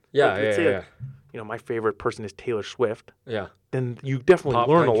off that. Yeah, Like, let's say, yeah. like, you know, my favorite person is Taylor Swift. Yeah. Then you definitely Pop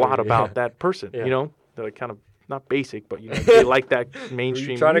learn a country, lot about yeah. that person. Yeah. You know, they're like kind of not basic, but you know, they like that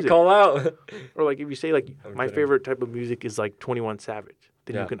mainstream Trying music. to call out. Or like if you say like I'm my kidding. favorite type of music is like 21 Savage,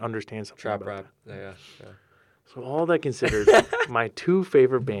 then Yeah. you can understand something Trap about rap. that. Yeah. So all that considered, my 2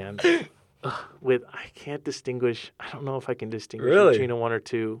 favorite bands, with I can't distinguish. I don't know if I can distinguish Really? between a 1 or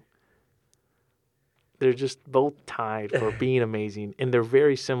 2. They're just both tied for being amazing, and they're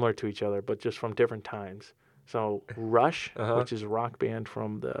very similar to each other, but just from different times. So Rush, Uh-huh. which is a rock band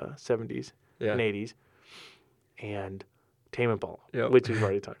from the 70s Yeah. and 80s, and Tame Impala, Yep. which we've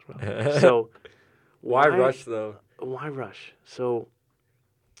already talked about. So Why Rush though? why Rush? So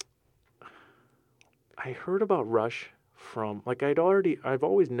I heard about Rush from like I've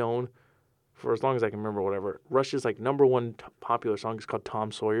always known for as long as I can remember, whatever. Rush's like number 1 popular song is called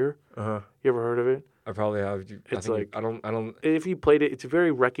Tom Sawyer. Uh-huh. You ever heard of it? I probably have. It's I like- don't. If you played it, it's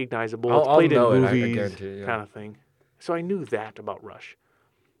very recognizable. I'll- It's I'll played in know it, I movies, guarantee, yeah. kind of thing. So I knew that about Rush,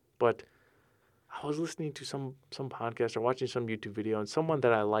 but I was listening to some podcast or watching some YouTube video, and someone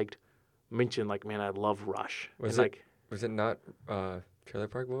that I liked mentioned like, "Man, I love Rush." Was and it- like, Was it not Trailer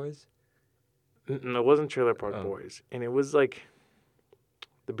Park Boys? no, it wasn't Trailer Park Oh. Boys, and it was like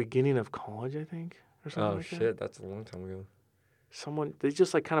the beginning of college, I think, or something Oh like shit, that. that's a long time ago. Someone they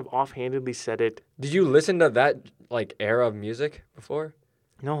just like kind of offhandedly said it. Did you listen to that like era of music before?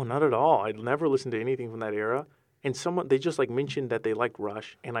 No, not at all. I'd never listened to anything from that era. And someone they just like mentioned that they liked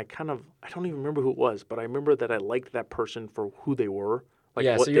Rush, and I don't even remember who it was, but I remember that I liked that person for who they were. Like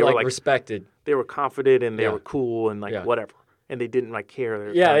yeah, what so they you're were like respected. they were confident and they Yeah. were cool and like Yeah. whatever, and they didn't like care.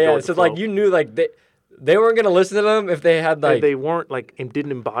 They Yeah, kinda go yeah. with So the like flow. you knew like they weren't gonna listen to them if they had like they weren't like and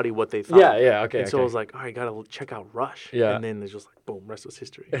didn't embody what they thought. yeah okay. And so I okay. was like, all right, gotta check out Rush. Yeah. And then it's just like, boom, rest was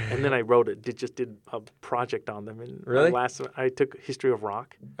history. And then I wrote it, did a project on them. And Really? I took history of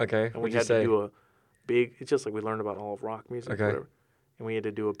rock, Okay, and we what'd you had say? to do a big. It's just like we learned about all of rock music, Okay. whatever. And we had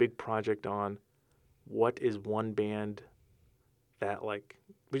to do a big project on what is one band that like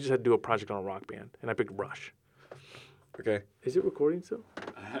we just had to do a project on a rock band, and I picked Rush. Okay. Is it recording still?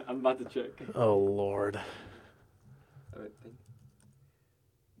 I'm about to check. Oh Lord.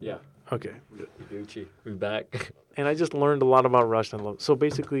 Yeah. Okay. Gucci, we back. And I just learned a lot about Rush and love. So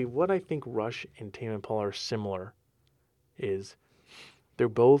basically, what I think Rush and Tame Impala are similar is they're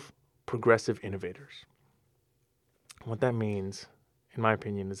both progressive innovators. What that means, in my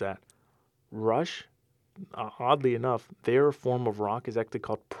opinion, is that Rush, oddly enough, their form of rock is actually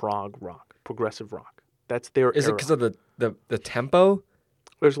called prog rock, progressive rock. That's their Is it era. because of the tempo?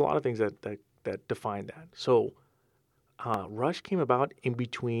 There's a lot of things that define that. So Rush came about in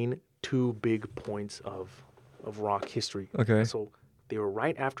between 2 big points of rock history. Okay. So they were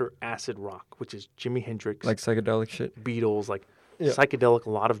right after acid rock, which is Jimi Hendrix, Like psychedelic shit. Beatles, like Yeah. psychedelic, a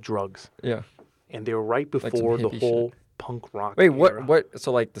lot of drugs. Yeah. And they were right some before the hippie whole punk rock Wait, era. what?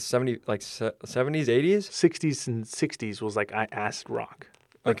 So like the 70s, 80s? 60s and 60s was like acid rock.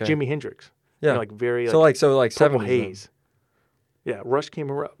 Like Okay. Jimi Hendrix. Yeah. You know, like very so like Purple 70s. then. Haze. Yeah, Rush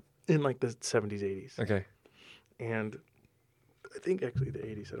came around in like the 70s, 80s. Okay. And I think actually the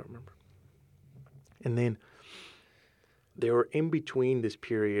 80s, I don't remember. And then they were in between this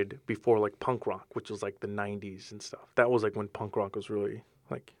period before like punk rock, which was like the 90s and stuff. That was like when punk rock was really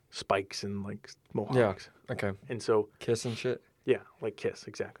like spikes and like mohawks. Okay. And so, Kiss and shit. yeah, like Kiss,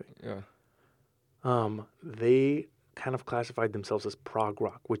 exactly. Yeah. They kind of classified themselves as prog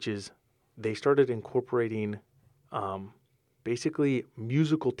rock, which is they started incorporating basically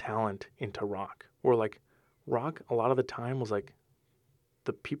musical talent into rock. Where like rock, a lot of the time was like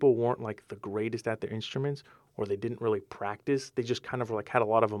the people weren't like the greatest at their instruments, or they didn't really practice. They just kind of like had a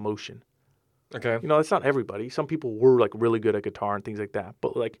lot of emotion. Okay. You know, that's not everybody. Some people were like really good at guitar and things like that,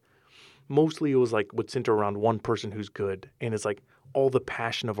 but like mostly it was like would center around one person who's good, and it's like all the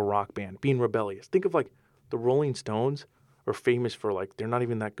passion of a rock band, being rebellious. Think of like the Rolling Stones. are famous for like they're not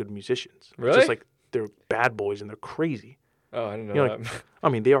even that good musicians. Really? It's just like they're bad boys and they're crazy. Oh, I didn't know You know, that. I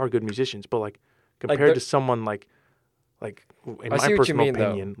mean, they are good musicians, but like compared they're- to someone like in I my see what you personal mean, though.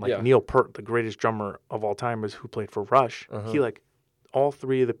 opinion, like Yeah. Neil Peart, the greatest drummer of all time, is who played for Rush. Uh-huh. He like all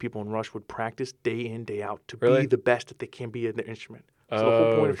three of the people in Rush would practice day in day out to Really? be the best that they can be in their instrument. So the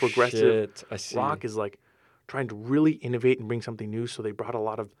whole point of progressive shit. I see. rock is like trying to really innovate and bring something new. So they brought a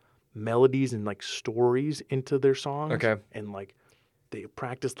lot of melodies and like stories into their songs. Okay. And like they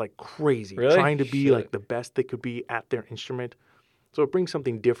practiced like crazy, Really? trying to be Shit. like the best they could be at their instrument. So it brings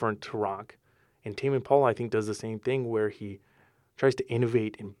something different to rock. And Tame Impala, I think, does the same thing where he tries to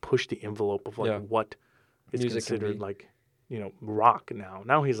innovate and push the envelope of like Yeah. what is Music can considered be. like, rock now.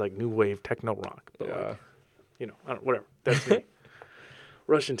 Now he's like new wave techno rock. But Yeah. like, whatever. That's me.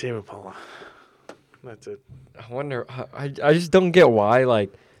 Russian Tame Impala. That's it. I wonder. I just don't get why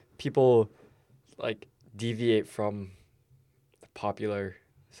like people like deviate from the popular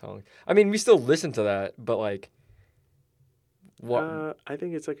song. I mean, we still listen to that, but like, what I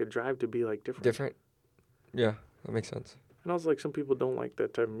think it's like a drive to be like different. different? Yeah, that makes sense. And also like some people don't like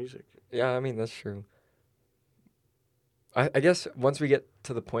that type of music. Yeah, I mean that's true. I guess once we get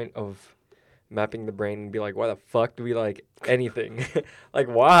to the point of mapping the brain and be like, why the fuck do we like anything? Like,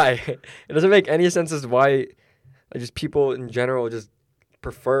 why? It doesn't make any sense as to why, like, just people in general just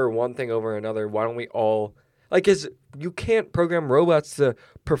prefer one thing over another. Why don't we all, like, you can't program robots to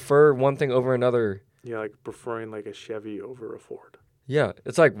prefer one thing over another. Yeah, like preferring like a Chevy over a Ford. Yeah,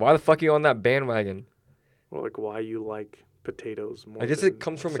 it's like, why the fuck are you on that bandwagon? Or like why you like potatoes more. I guess than it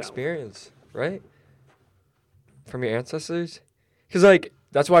comes from salad. experience, right? From your ancestors? Because, like,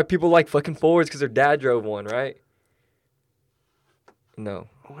 that's why people like fucking Fords, because their dad drove one, right? No.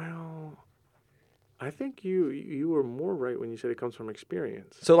 Well, I think you were more right when you said it comes from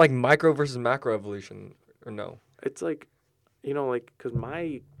experience. So, like, micro versus macro evolution, or no? It's like, like because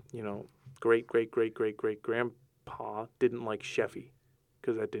my great grandpa didn't like Chevy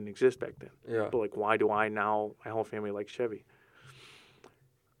because that didn't exist back then. Yeah. But like, why do I now? My whole family likes Chevy.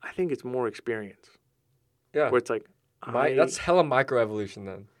 I think it's more experience. Yeah. Where it's like, That's hella micro evolution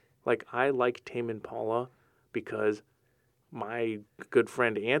then. like I like Tame Impala because my good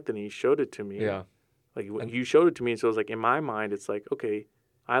friend Anthony showed it to me. Yeah. Like And- you showed it to me, and so it's like in my mind, it's like okay,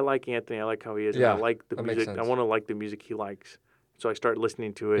 I like Anthony, I like how he is, Yeah, and I like the that makes music. I sense. want to like the music he likes. So I start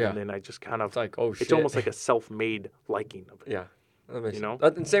listening to it, Yeah. and then I just kind of It's like, oh, shit. it's almost like a self-made liking of it. Yeah. That makes You sense. know?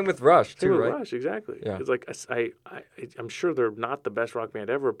 And same with Rush, Same too, with right? Rush, exactly. Yeah. It's like I'm sure they're not the best rock band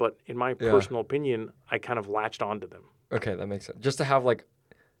ever, but in my Yeah. personal opinion, I kind of latched onto them. Okay, that makes sense. Just to have, like,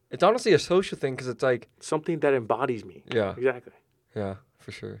 it's honestly a social thing, because it's like, Something that embodies me. yeah, Exactly. yeah,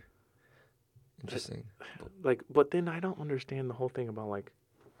 for sure. Interesting. Like, but then I don't understand the whole thing about like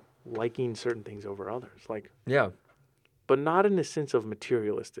liking certain things over others. Like, Yeah. but not in the sense of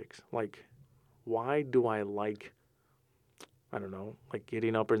materialistics. Like, why do I like, I don't know, like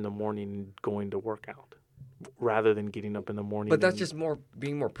getting up in the morning and going to work out rather than getting up in the morning? But that's and- just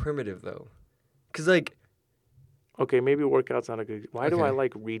being more primitive, though. Because, like, okay. Maybe workout's not a good. Why do I Okay.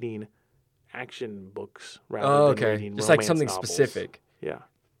 like reading action books rather oh, than okay. reading Just like romance something novels? specific. Yeah,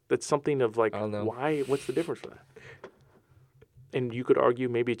 that's something of like I don't know. why. What's the difference for that? And you could argue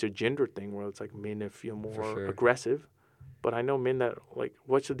maybe it's a gender thing where it's like men that feel more sure. aggressive. But I know men that like,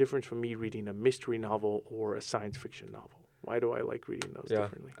 what's the difference from me reading a mystery novel or a science fiction novel? Why do I like reading those Yeah.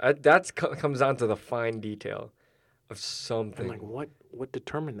 differently? That comes down to the fine detail of And something. like, what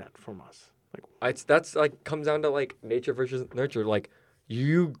determined that from us? Like, That's like comes down to like nature versus nurture. Like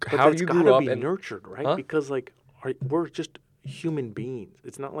but how that's you gotta grew up be and nurtured, right? Huh? Because like, we're just human beings.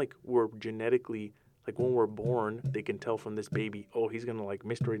 It's not like we're genetically like when we're born, they can tell from this baby, oh, he's gonna like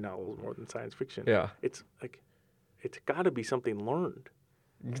mystery novels more than science fiction. yeah. It's like, it's got to be something learned.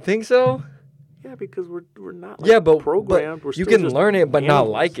 You think so? Yeah, because we're not like, Yeah, but programmed. We're you still can just learn it but not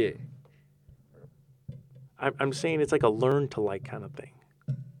animals. like it. I'm saying it's like a learn to like kind of thing.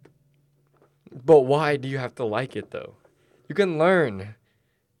 But why do you have to like it though? You can learn.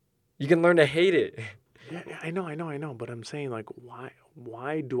 You can learn to hate it. Yeah, I know. But I'm saying like,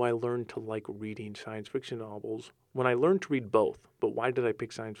 why do I learn to like reading science fiction novels when I learned to read both? But why did I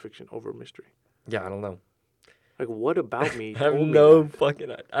pick science fiction over mystery? Yeah, I don't know. Like, what about me? I have told me no that?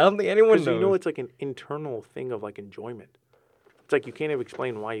 fucking. I don't think anyone Because knows. you know, it's like an internal thing of like enjoyment. It's like you can't even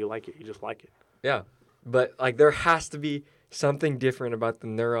explain why you like it. You just like it. Yeah, but like there has to be something different about the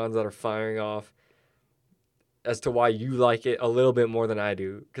neurons that are firing off as to why you like it a little bit more than I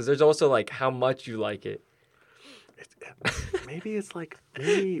do. Because there's also like how much you like it. Maybe it's like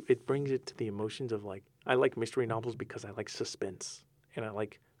maybe it brings it to the emotions of like I like mystery novels because I like suspense and I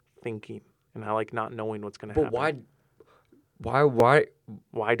like thinking and I like not knowing what's gonna But happen. why?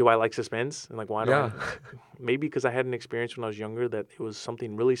 Why do I like suspense? And like, why do Yeah. maybe because I had an experience when I was younger that it was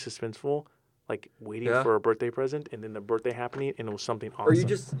something really suspenseful, like waiting Yeah. for a birthday present and then the birthday happening and it was something awesome. Or you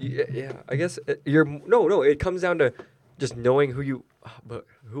just yeah. I guess you're no. It comes down to just knowing who you. But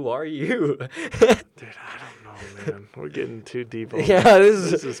who are you? Dude, I don't know, man. We're getting too deep. Yeah,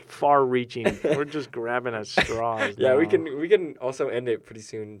 This is far-reaching. We're just grabbing at straws. Yeah, we now. can also end it pretty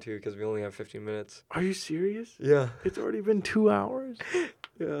soon too because we only have 15 minutes. Are you serious? Yeah. It's already been 2 hours.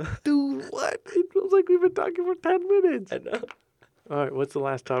 Yeah. Dude, what? It feels like we've been talking for 10 minutes. I know. All right, what's the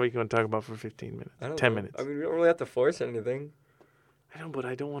last topic you want to talk about for 15 minutes? I don't 10 know. minutes. I mean, we don't really have to force anything. I know, but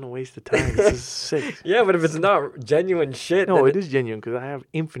I don't want to waste the time. This is sick. Yeah, but if it's not genuine shit, No, then it is genuine because I have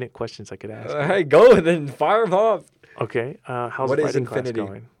infinite questions I could ask. All right, go then fire them off. Okay, how's What the is writing class infinity?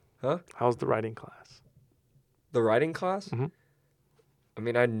 going? Huh? How's the writing class? The writing class? Mhm. I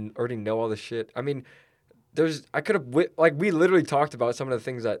mean, already know all the shit. I mean, I could have, we literally talked about some of the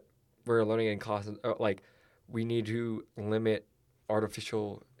things that we're learning in class. Like, we need to limit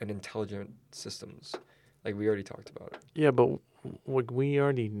artificial and intelligent systems. Like, we already talked about it. Yeah, but like we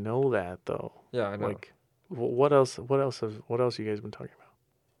already know that though. Yeah, I know. Like, what else? What else have you guys been talking about?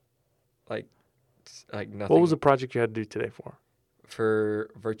 Like nothing. What was the project you had to do today for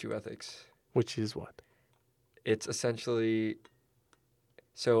virtue ethics? Which is what? It's essentially,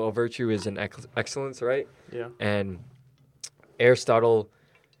 so a virtue is an excellence, right? Yeah. And Aristotle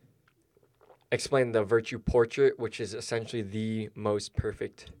explained the virtue portrait, which is essentially the most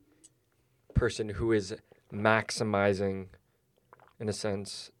perfect person who is maximizing, in a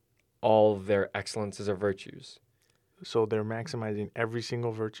sense, all their excellences or virtues. So they're maximizing every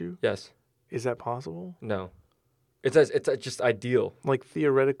single virtue. Yes. Is that possible? No. It's just ideal. Like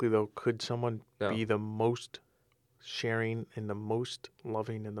theoretically, though, could someone No. be the most sharing and the most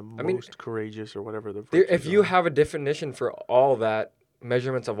loving and the mean, most courageous or whatever the If virtues you are? have a definition for all that,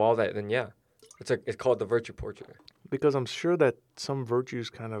 measurements of all that, then yeah, it's called the virtue portrait. Because I'm sure that some virtues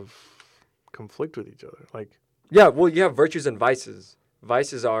kind of conflict with each other. Like, Yeah, well, you have virtues and vices.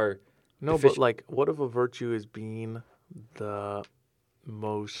 Vices are no, but Efficient. like, what if a virtue is being the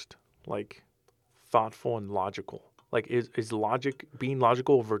most like thoughtful and logical? Like, is being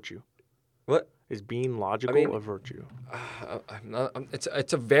logical a virtue? What? Is being logical mean- a virtue?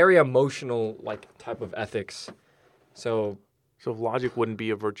 it's a very emotional like type of ethics. So So logic wouldn't be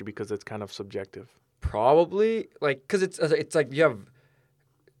a virtue because it's kind of subjective. probably like because it's like you have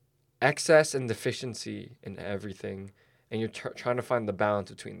excess and deficiency in everything, and you're trying to find the balance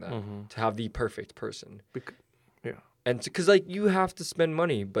between that to have the perfect person. Yeah. And because like you have to spend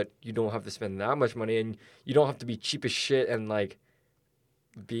money, but you don't have to spend that much money, and you don't have to be cheap as shit and like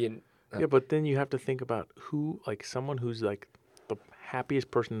being. Yeah, but then you have to think about who, like someone who's like the happiest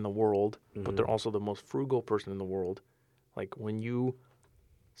person in the world, but they're also the most frugal person in the world. Like when you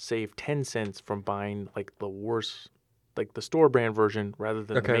save 10 cents from buying like the worst, like the store brand version rather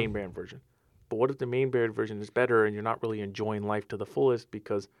than the Okay. main brand version. But what if the main brand version is better and you're not really enjoying life to the fullest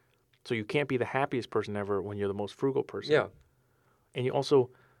because, so you can't be the happiest person ever when you're the most frugal person. Yeah, And you also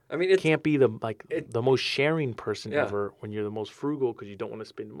I mean it's can't be the the most sharing person Yeah. ever when you're the most frugal because you don't want to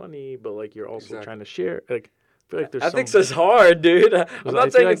spend money, but like you're also Exactly. trying to share. Like I feel like there's ethics some, is hard, dude. I'm I not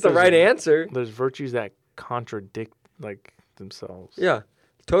feel saying like it's the there's right answer. there's virtues that contradict like themselves. Yeah,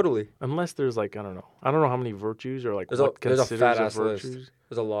 totally. Unless there's like I don't know how many virtues or like There's what there's a considers fat a ass list. virtues.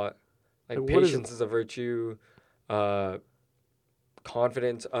 There's a lot. Like Like, what is- patience is a virtue.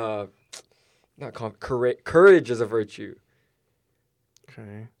 Confidence. Not courage is a virtue.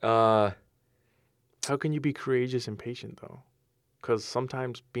 Okay. Uh, How can you be courageous and patient though? Because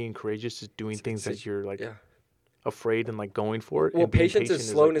sometimes being courageous is doing things it's- that you're like yeah. afraid and like going for it. Well, and being patience patient is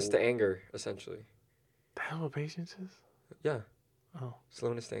like, slowness to anger, essentially. the hell what patience is? Yeah. Oh,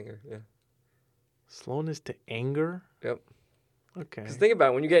 Slowness to anger. Yeah. slowness to anger. Yep. Okay. Because think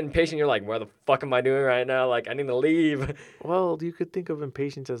about it, when you get impatient, you're like, "What the fuck am I doing right now? Like, I need to leave." Well, you could think of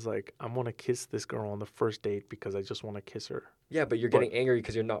impatience as like I'm gonna kiss this girl on the first date because I just want to kiss her. Yeah, but you're But- getting angry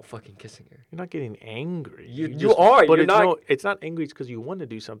because you're not fucking kissing her. You're not getting angry. You just- are. But You're not. No, it's not angry. It's because you want to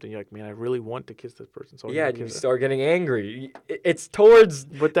do something. You're like, man, I really want to kiss this person. So I'm Yeah, gonna and you kiss her." start getting angry. It's towards.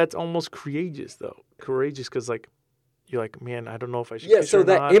 But that's almost courageous, though. Courageous because like you're like, man, I don't know if I should. Yeah, kiss so her or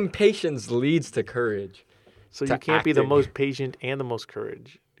that not. impatience leads to courage. So to you can't be the acting. most patient and the most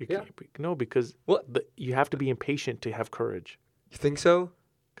courage. You Yeah. can't be, no, because What? you have to be impatient to have courage. You think so?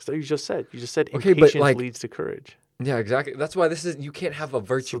 Because you just said Okay, but, impatience like- leads to courage. Yeah, exactly. That's why you can't have a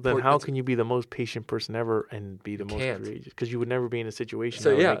virtue. So then, how that's- can you be the most patient person ever and be the most can't. courageous? Because you would never be in a situation So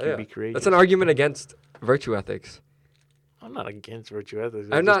that would yeah, make you yeah. be courageous. That's an argument against virtue ethics. I'm not against virtue ethics.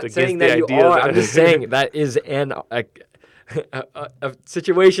 I'm just not against saying the that you idea are. I'm just saying that is an a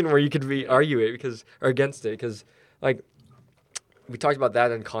situation where you could argue it or against it because like we talked about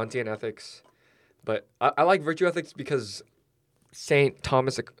that in Kantian ethics, but I like virtue ethics because Saint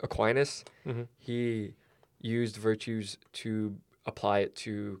Thomas Aquinas he used virtues to apply it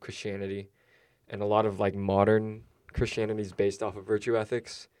to Christianity, and a lot of like modern Christianity is based off of virtue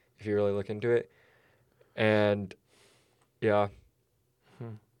ethics if you really look into it, and yeah.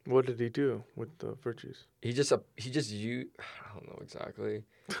 What did he do with the virtues? He just used. I don't know exactly.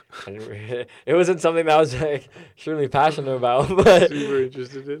 I didn't it wasn't something that I was like extremely passionate about, but Super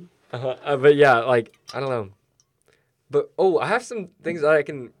interested in. But yeah, like I don't know. But I have some things that I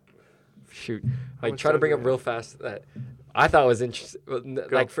can like try to bring up real fast that I thought was interesting.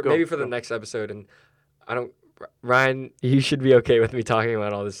 Like maybe for the next episode, and I don't. Ryan, you should be okay with me talking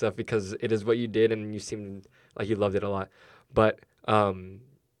about all this stuff because it is what you did, and you seemed like you loved it a lot. But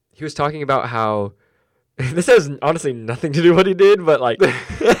he was talking about how this has honestly nothing to do with what he did, but like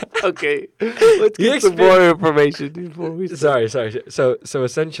okay, let's get some more information before we start. Sorry. So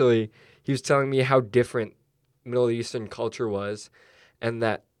essentially, he was telling me how different Middle Eastern culture was, and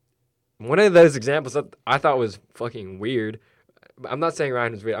that one of those examples that I thought was fucking weird. I'm not saying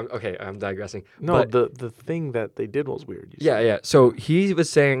Ryan was weird. I'm digressing. No, the thing that they did was weird. Yeah. So he was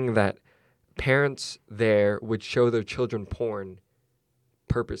saying that parents there would show their children porn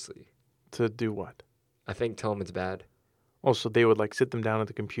purposely. To do what? I think tell them it's bad. Oh, so they would like sit them down at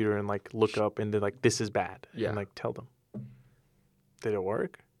the computer and like look up and they're like, this is bad. Yeah. And like tell them. Did it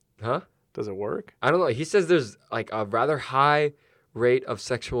work? Huh? Does it work? I don't know. He says there's like a rather high rate of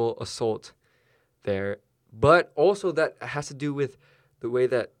sexual assault there, but also that has to do with the way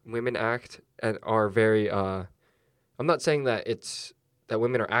that women act and are very. I'm not saying that it's that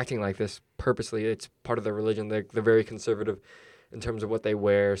women are acting like this purposely. It's part of their religion. They're very conservative in terms of what they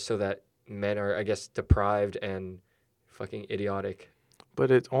wear, so that men are, I guess, deprived and fucking idiotic. But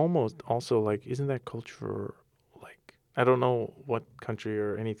it's almost also like, isn't that culture like, I don't know what country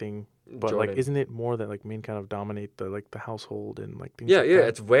or anything, but Jordan. like, isn't it more that like men kind of dominate the household and like things? Yeah, like yeah, that?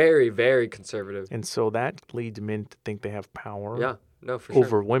 it's very, very conservative. And so that leads men to think they have power. Yeah, no, for over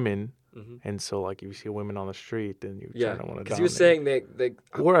sure. women. Mm-hmm. And so, like, if you see women on the street, then you kind of want to dominate. Because he was saying they.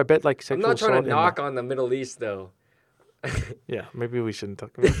 Or I bet like sexual. I'm not trying to knock on the Middle East though. Yeah, maybe we shouldn't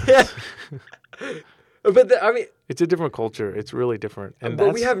talk about this. But I mean, it's a different culture. It's really different. And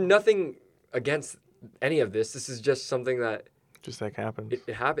but we have nothing against any of this. This is just something that just like happens.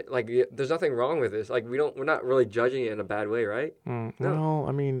 It happened. Like there's nothing wrong with this. Like we're not really judging it in a bad way, right? No. Well,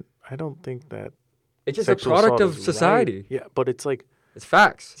 I mean, I don't think that. It's just a product of society. Right. Yeah, but it's like. It's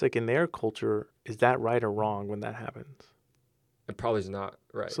facts. It's like in their culture, is that right or wrong when that happens? It probably is not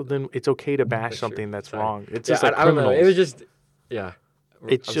right. So then it's okay to bash something that's wrong. It's just like I don't know. It was just, yeah.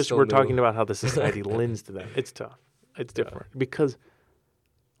 It's just we're talking about how the society lends to that. It's tough. It's different because,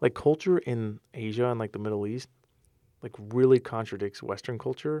 like, culture in Asia and like the Middle East, like really contradicts Western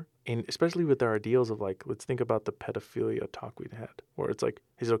culture, and especially with our ideals of like, let's think about the pedophilia talk we'd had, where it's like,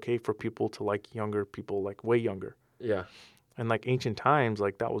 is it okay for people to like younger people, like way younger? Yeah. And like ancient times,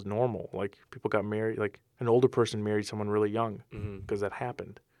 like that was normal. Like people got married, like an older person married someone really young because that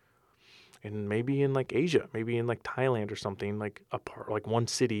happened. And maybe in like Asia, maybe in like Thailand or something, like a part, like one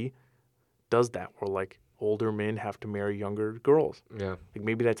city does that where like older men have to marry younger girls. Yeah. Like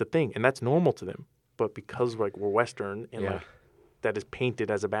maybe that's a thing and that's normal to them. But because like we're Western and like that is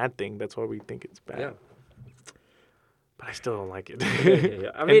painted as a bad thing, that's why we think it's bad. Yeah. But I still don't like it.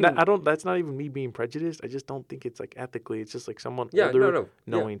 Yeah. I mean, that's not even me being prejudiced. I just don't think it's like ethically. It's just like someone older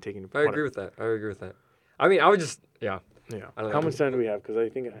knowing taking. I agree with that. I mean, I would just Yeah. How much time do we have? Because I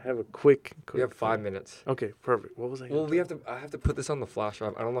think I have a quick. We have 5 minutes. Okay, perfect. What was I? Well, I have to put this on the flash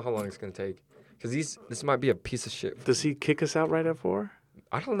drive. I don't know how long it's gonna take. Because this might be a piece of shit. Does he kick us out right at 4?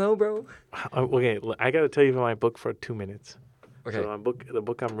 I don't know, bro. Okay, I gotta tell you about my book for 2 minutes. Okay. So the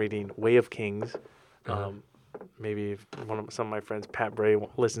book I'm reading, Way of Kings. Maybe if some of my friends, Pat Bray,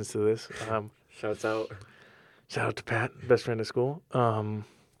 listens to this. Shouts out. Shout out to Pat, best friend at school.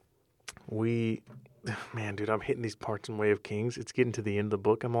 Man, dude, I'm hitting these parts in Way of Kings. It's getting to the end of the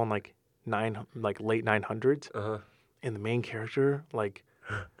book. I'm on like late 900s. And the main character, like,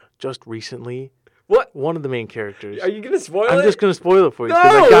 just recently. What? One of the main characters. Are you gonna spoil it? I'm just gonna spoil it for you.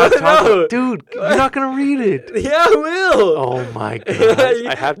 No! Dude, you're not gonna read it. Yeah, I will. Oh my god!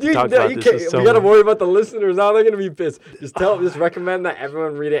 I have to talk about this with someone. You gotta worry about the listeners. Now they're gonna be pissed. Just recommend that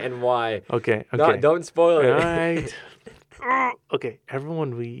everyone read it and why. Okay. Don't spoil it. All right. Okay,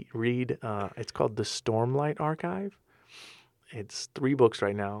 everyone read. It's called The Stormlight Archive. It's 3 books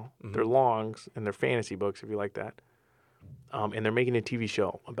right now. They're longs and they're fantasy books if you like that. And they're making a TV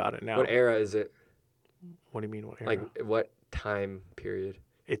show about it now. What era is it? What do you mean? What era? Like what time period.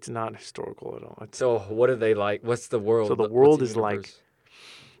 It's not historical at all. So what are they like? What's the world? So the What's world is like, universe?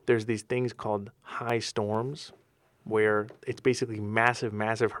 there's these things called high storms where it's basically massive,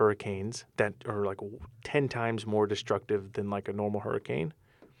 massive hurricanes that are like 10 times more destructive than like a normal hurricane.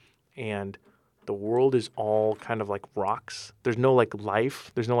 And the world is all kind of like rocks. There's no like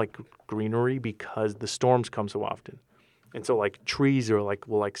life. There's no like greenery because the storms come so often. And so like trees are like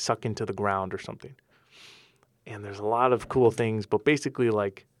will like suck into the ground or something. And there's a lot of cool things, but basically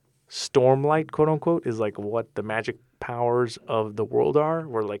like stormlight, quote unquote, is like what the magic powers of the world are,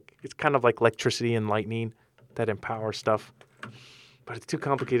 where like it's kind of like electricity and lightning that empower stuff. But it's too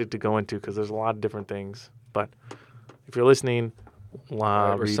complicated to go into because there's a lot of different things. But if you're listening,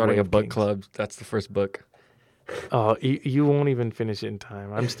 We're read starting Way a of book Kings. club. That's the first book. You won't even finish it in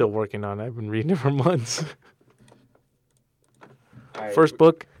time. I'm still working on it. I've been reading it for months. First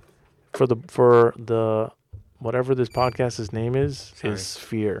book for the whatever this podcast's name is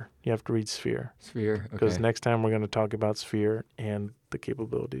Sphere. You have to read Sphere. Sphere. Because Okay. next time we're going to talk about Sphere and the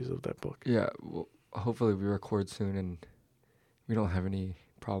capabilities of that book. Yeah. Well, hopefully we record soon and we don't have any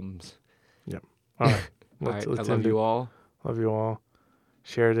problems. All right. All right. I love end it. you all. Love you all.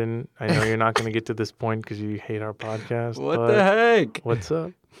 Sheridan, I know you're not going to get to this point because you hate our podcast. What but the heck? What's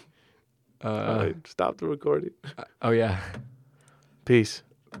up? All right, stop the recording. Oh yeah. Peace.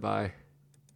 Bye.